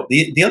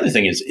 the other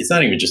thing is, it's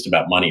not even just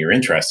about money or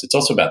interest. It's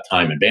also about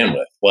time and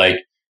bandwidth. Like,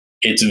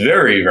 it's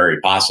very, very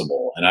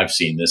possible, and I've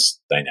seen this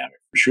dynamic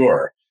for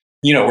sure,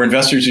 where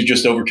investors are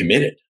just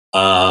overcommitted.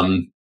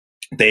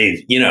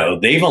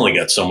 They've only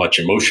got so much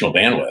emotional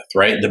bandwidth,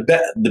 right?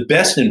 The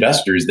best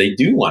investors, they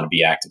do want to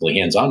be actively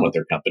hands-on with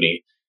their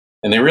company,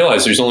 and they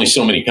realize there's only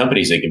so many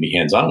companies they can be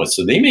hands-on with.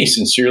 So they may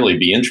sincerely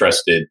be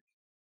interested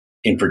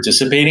in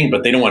participating,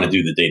 but they don't want to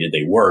do the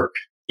day-to-day work,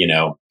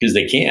 because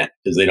they can't,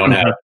 because they don't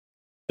have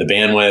the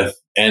bandwidth.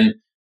 And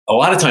a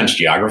lot of times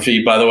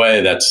geography, by the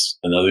way, that's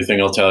another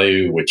thing I'll tell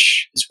you,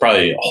 which is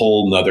probably a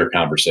whole nother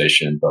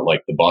conversation, but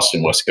like the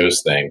Boston West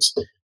Coast things,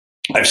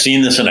 I've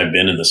seen this and I've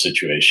been in the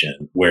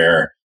situation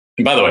where,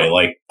 and by the way,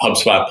 like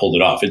HubSpot pulled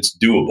it off. It's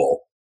doable.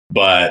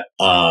 But,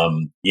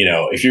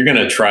 if you're going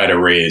to try to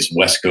raise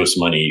West Coast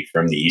money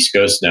from the East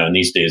Coast, now in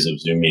these days of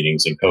Zoom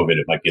meetings and COVID,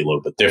 it might be a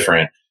little bit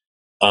different.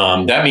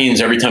 That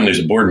means every time there's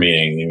a board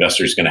meeting, the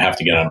investor is going to have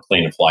to get on a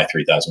plane and fly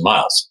 3,000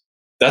 miles.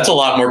 That's a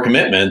lot more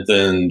commitment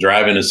than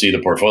driving to see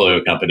the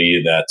portfolio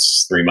company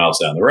that's 3 miles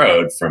down the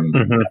road from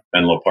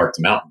Menlo Park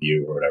to Mountain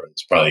View or whatever.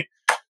 It's probably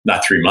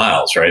not 3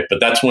 miles, right? But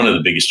that's one of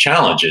the biggest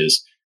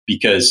challenges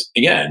because,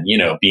 again,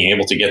 being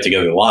able to get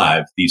together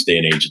live these day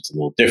and age, it's a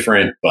little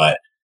different, but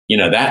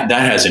that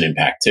has an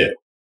impact too.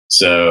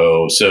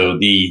 So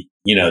the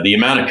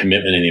amount of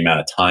commitment and the amount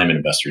of time an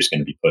investor is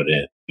going to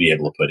be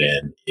able to put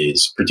in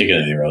is,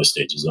 particularly in the early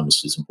stages,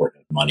 almost as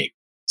important as money.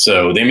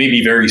 So they may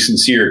be very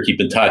sincere, keep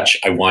in touch.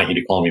 I want you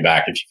to call me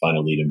back if you find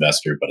a lead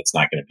investor, but it's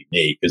not going to be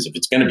me, because if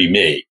it's going to be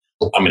me,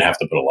 I'm going to have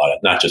to put a lot of,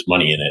 not just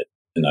money in it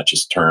and not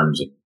just terms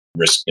and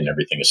risk and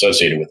everything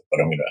associated with it, but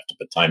I'm going to have to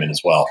put time in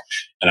as well.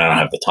 And I don't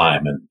have the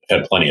time. And I've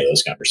had plenty of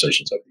those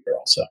conversations over the year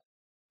also.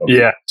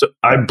 Yeah. So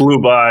I blew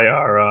by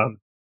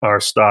our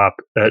stop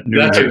at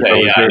noon. That's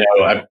okay. Yeah, I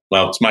know.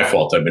 Well, it's my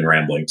fault. I've been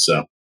rambling.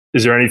 So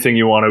is there anything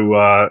you want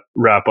to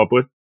wrap up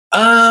with?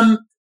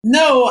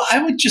 No,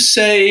 I would just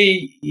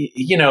say,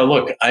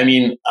 look, I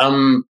mean,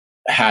 I'm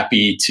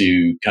happy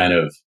to kind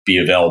of be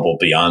available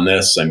beyond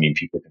this. I mean,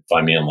 people can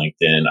find me on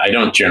LinkedIn. I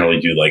don't generally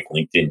do like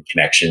LinkedIn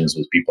connections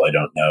with people I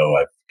don't know.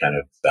 I kind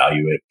of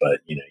value it, but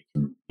you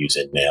can use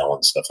InMail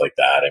and stuff like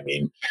that. I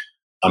mean,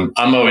 I'm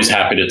always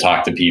happy to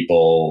talk to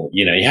people.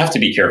 You have to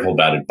be careful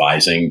about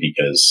advising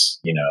because,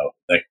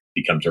 that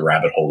becomes a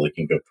rabbit hole that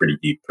can go pretty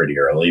deep pretty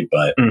early.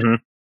 But,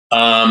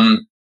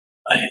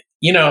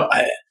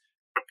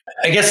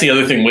 I guess the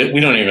other thing, we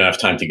don't even have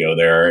time to go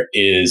there,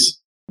 is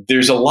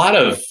there's a lot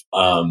of,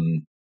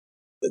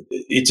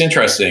 it's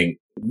interesting.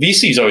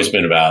 VC's always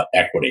been about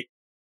equity.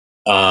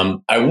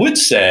 I would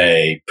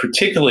say,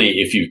 particularly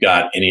if you've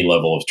got any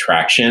level of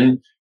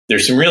traction,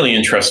 there's some really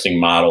interesting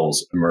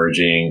models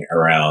emerging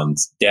around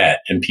debt,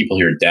 and people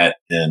hear debt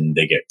and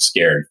they get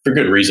scared for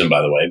good reason, by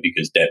the way,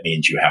 because debt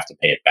means you have to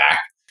pay it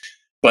back.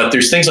 But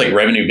there's things like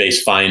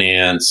revenue-based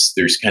finance.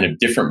 There's kind of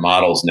different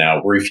models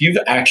now where if you've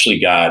actually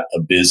got a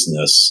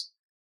business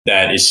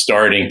that is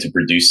starting to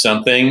produce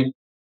something,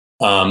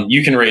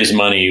 you can raise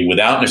money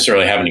without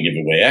necessarily having to give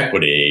away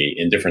equity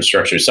in different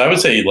structures. So I would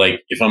say,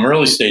 like, if I'm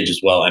early stage as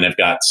well and I've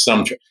got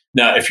some,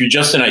 now, if you're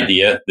just an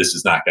idea, this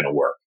is not going to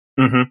work.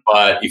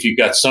 But if you've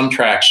got some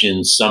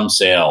traction, some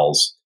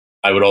sales,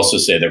 I would also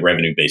say that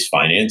revenue-based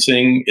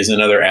financing is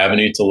another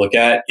avenue to look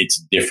at.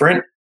 It's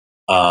different.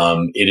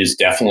 It is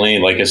definitely,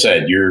 like I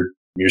said, you're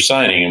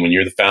signing, and when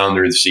you're the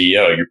founder or the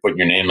CEO, you're putting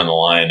your name on the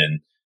line, and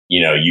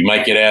you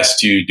might get asked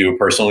to do a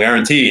personal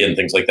guarantee and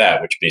things like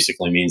that, which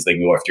basically means they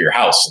can go after your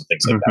house and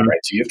things like that, right?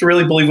 So you have to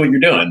really believe what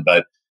you're doing.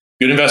 But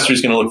good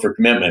investors are going to look for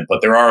commitment,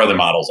 but there are other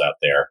models out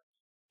there,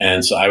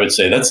 and so I would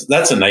say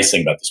that's a nice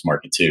thing about this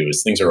market too,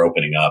 is things are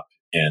opening up,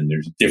 and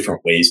there's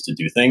different ways to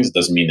do things. It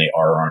doesn't mean they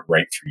are or aren't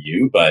right for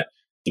you, but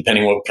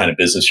depending what kind of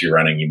business you're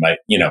running, you might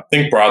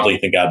think broadly,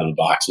 think out of the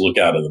box, look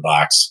out of the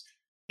box.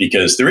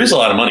 Because there is a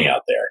lot of money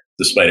out there,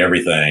 despite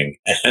everything,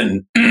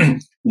 and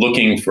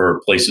looking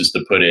for places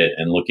to put it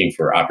and looking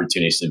for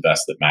opportunities to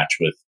invest that match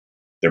with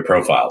their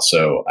profile.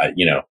 So,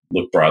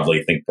 look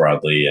broadly, think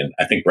broadly, and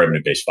I think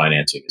revenue-based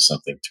financing is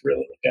something to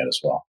really look at as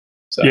well.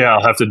 So. Yeah,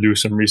 I'll have to do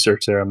some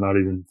research there. I'm not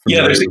even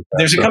familiar with that,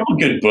 there's a couple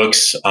good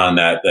books on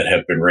that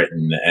have been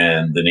written,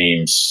 and the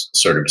names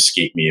sort of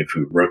escape me of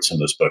who wrote some of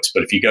those books.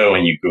 But if you go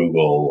and you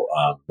Google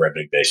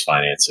revenue-based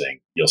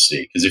financing, you'll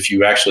see. Because if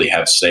you actually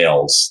have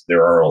sales,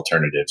 there are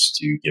alternatives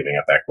to giving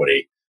up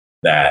equity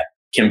that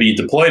can be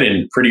deployed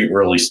in pretty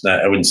early.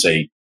 I wouldn't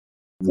say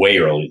way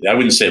early. I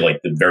wouldn't say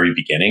like the very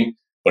beginning.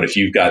 But if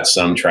you've got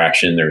some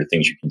traction, there are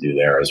things you can do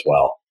there as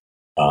well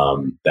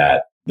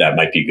that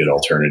might be good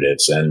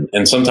alternatives.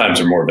 And sometimes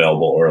they're more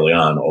available early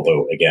on,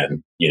 although,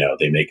 again,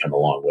 they may come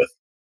along with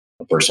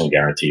a personal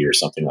guarantee or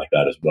something like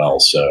that as well.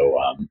 So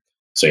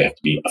you have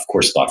to be, of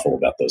course, thoughtful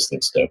about those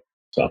things too.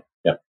 So,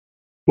 yeah.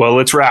 Well,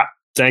 let's wrap.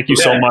 Thank you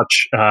so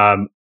much.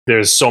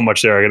 There's so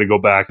much there. I got to go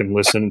back and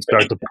listen and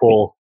start to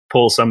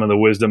pull some of the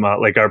wisdom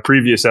out. Like our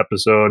previous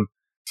episode,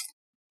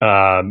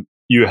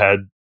 you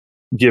had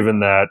given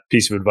that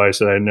piece of advice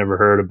that I had never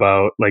heard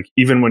about. Like,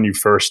 even when you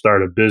first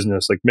start a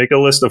business, like make a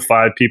list of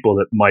 5 people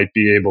that might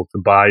be able to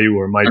buy you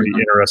or might be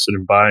interested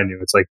in buying you.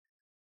 It's like,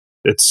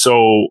 it's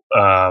so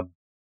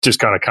just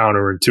kind of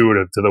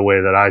counterintuitive to the way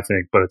that I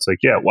think, but it's like,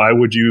 yeah, why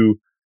would you're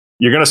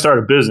going to start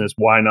a business.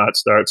 Why not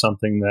start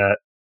something that,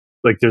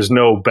 like, there's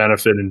no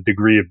benefit and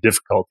degree of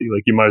difficulty.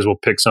 Like, you might as well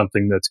pick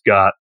something that's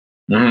got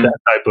that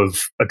type of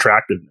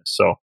attractiveness.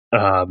 So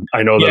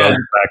I know that I'll go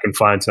back and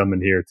find some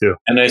in here too.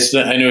 And I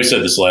know I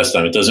said this last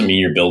time. It doesn't mean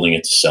you're building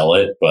it to sell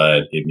it,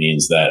 but it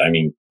means that,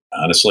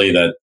 honestly,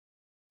 that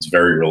it's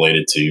very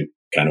related to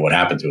kind of what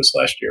happened to us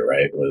last year,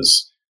 right?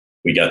 Was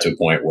we got to a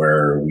point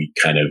where we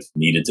kind of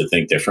needed to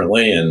think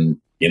differently and,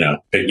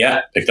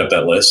 picked up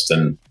that list,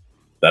 and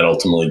that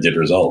ultimately did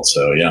result.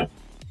 So, yeah.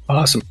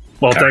 Awesome.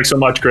 Well, thanks so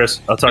much, Chris.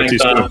 I'll talk to you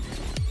soon.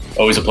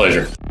 Always a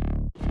pleasure.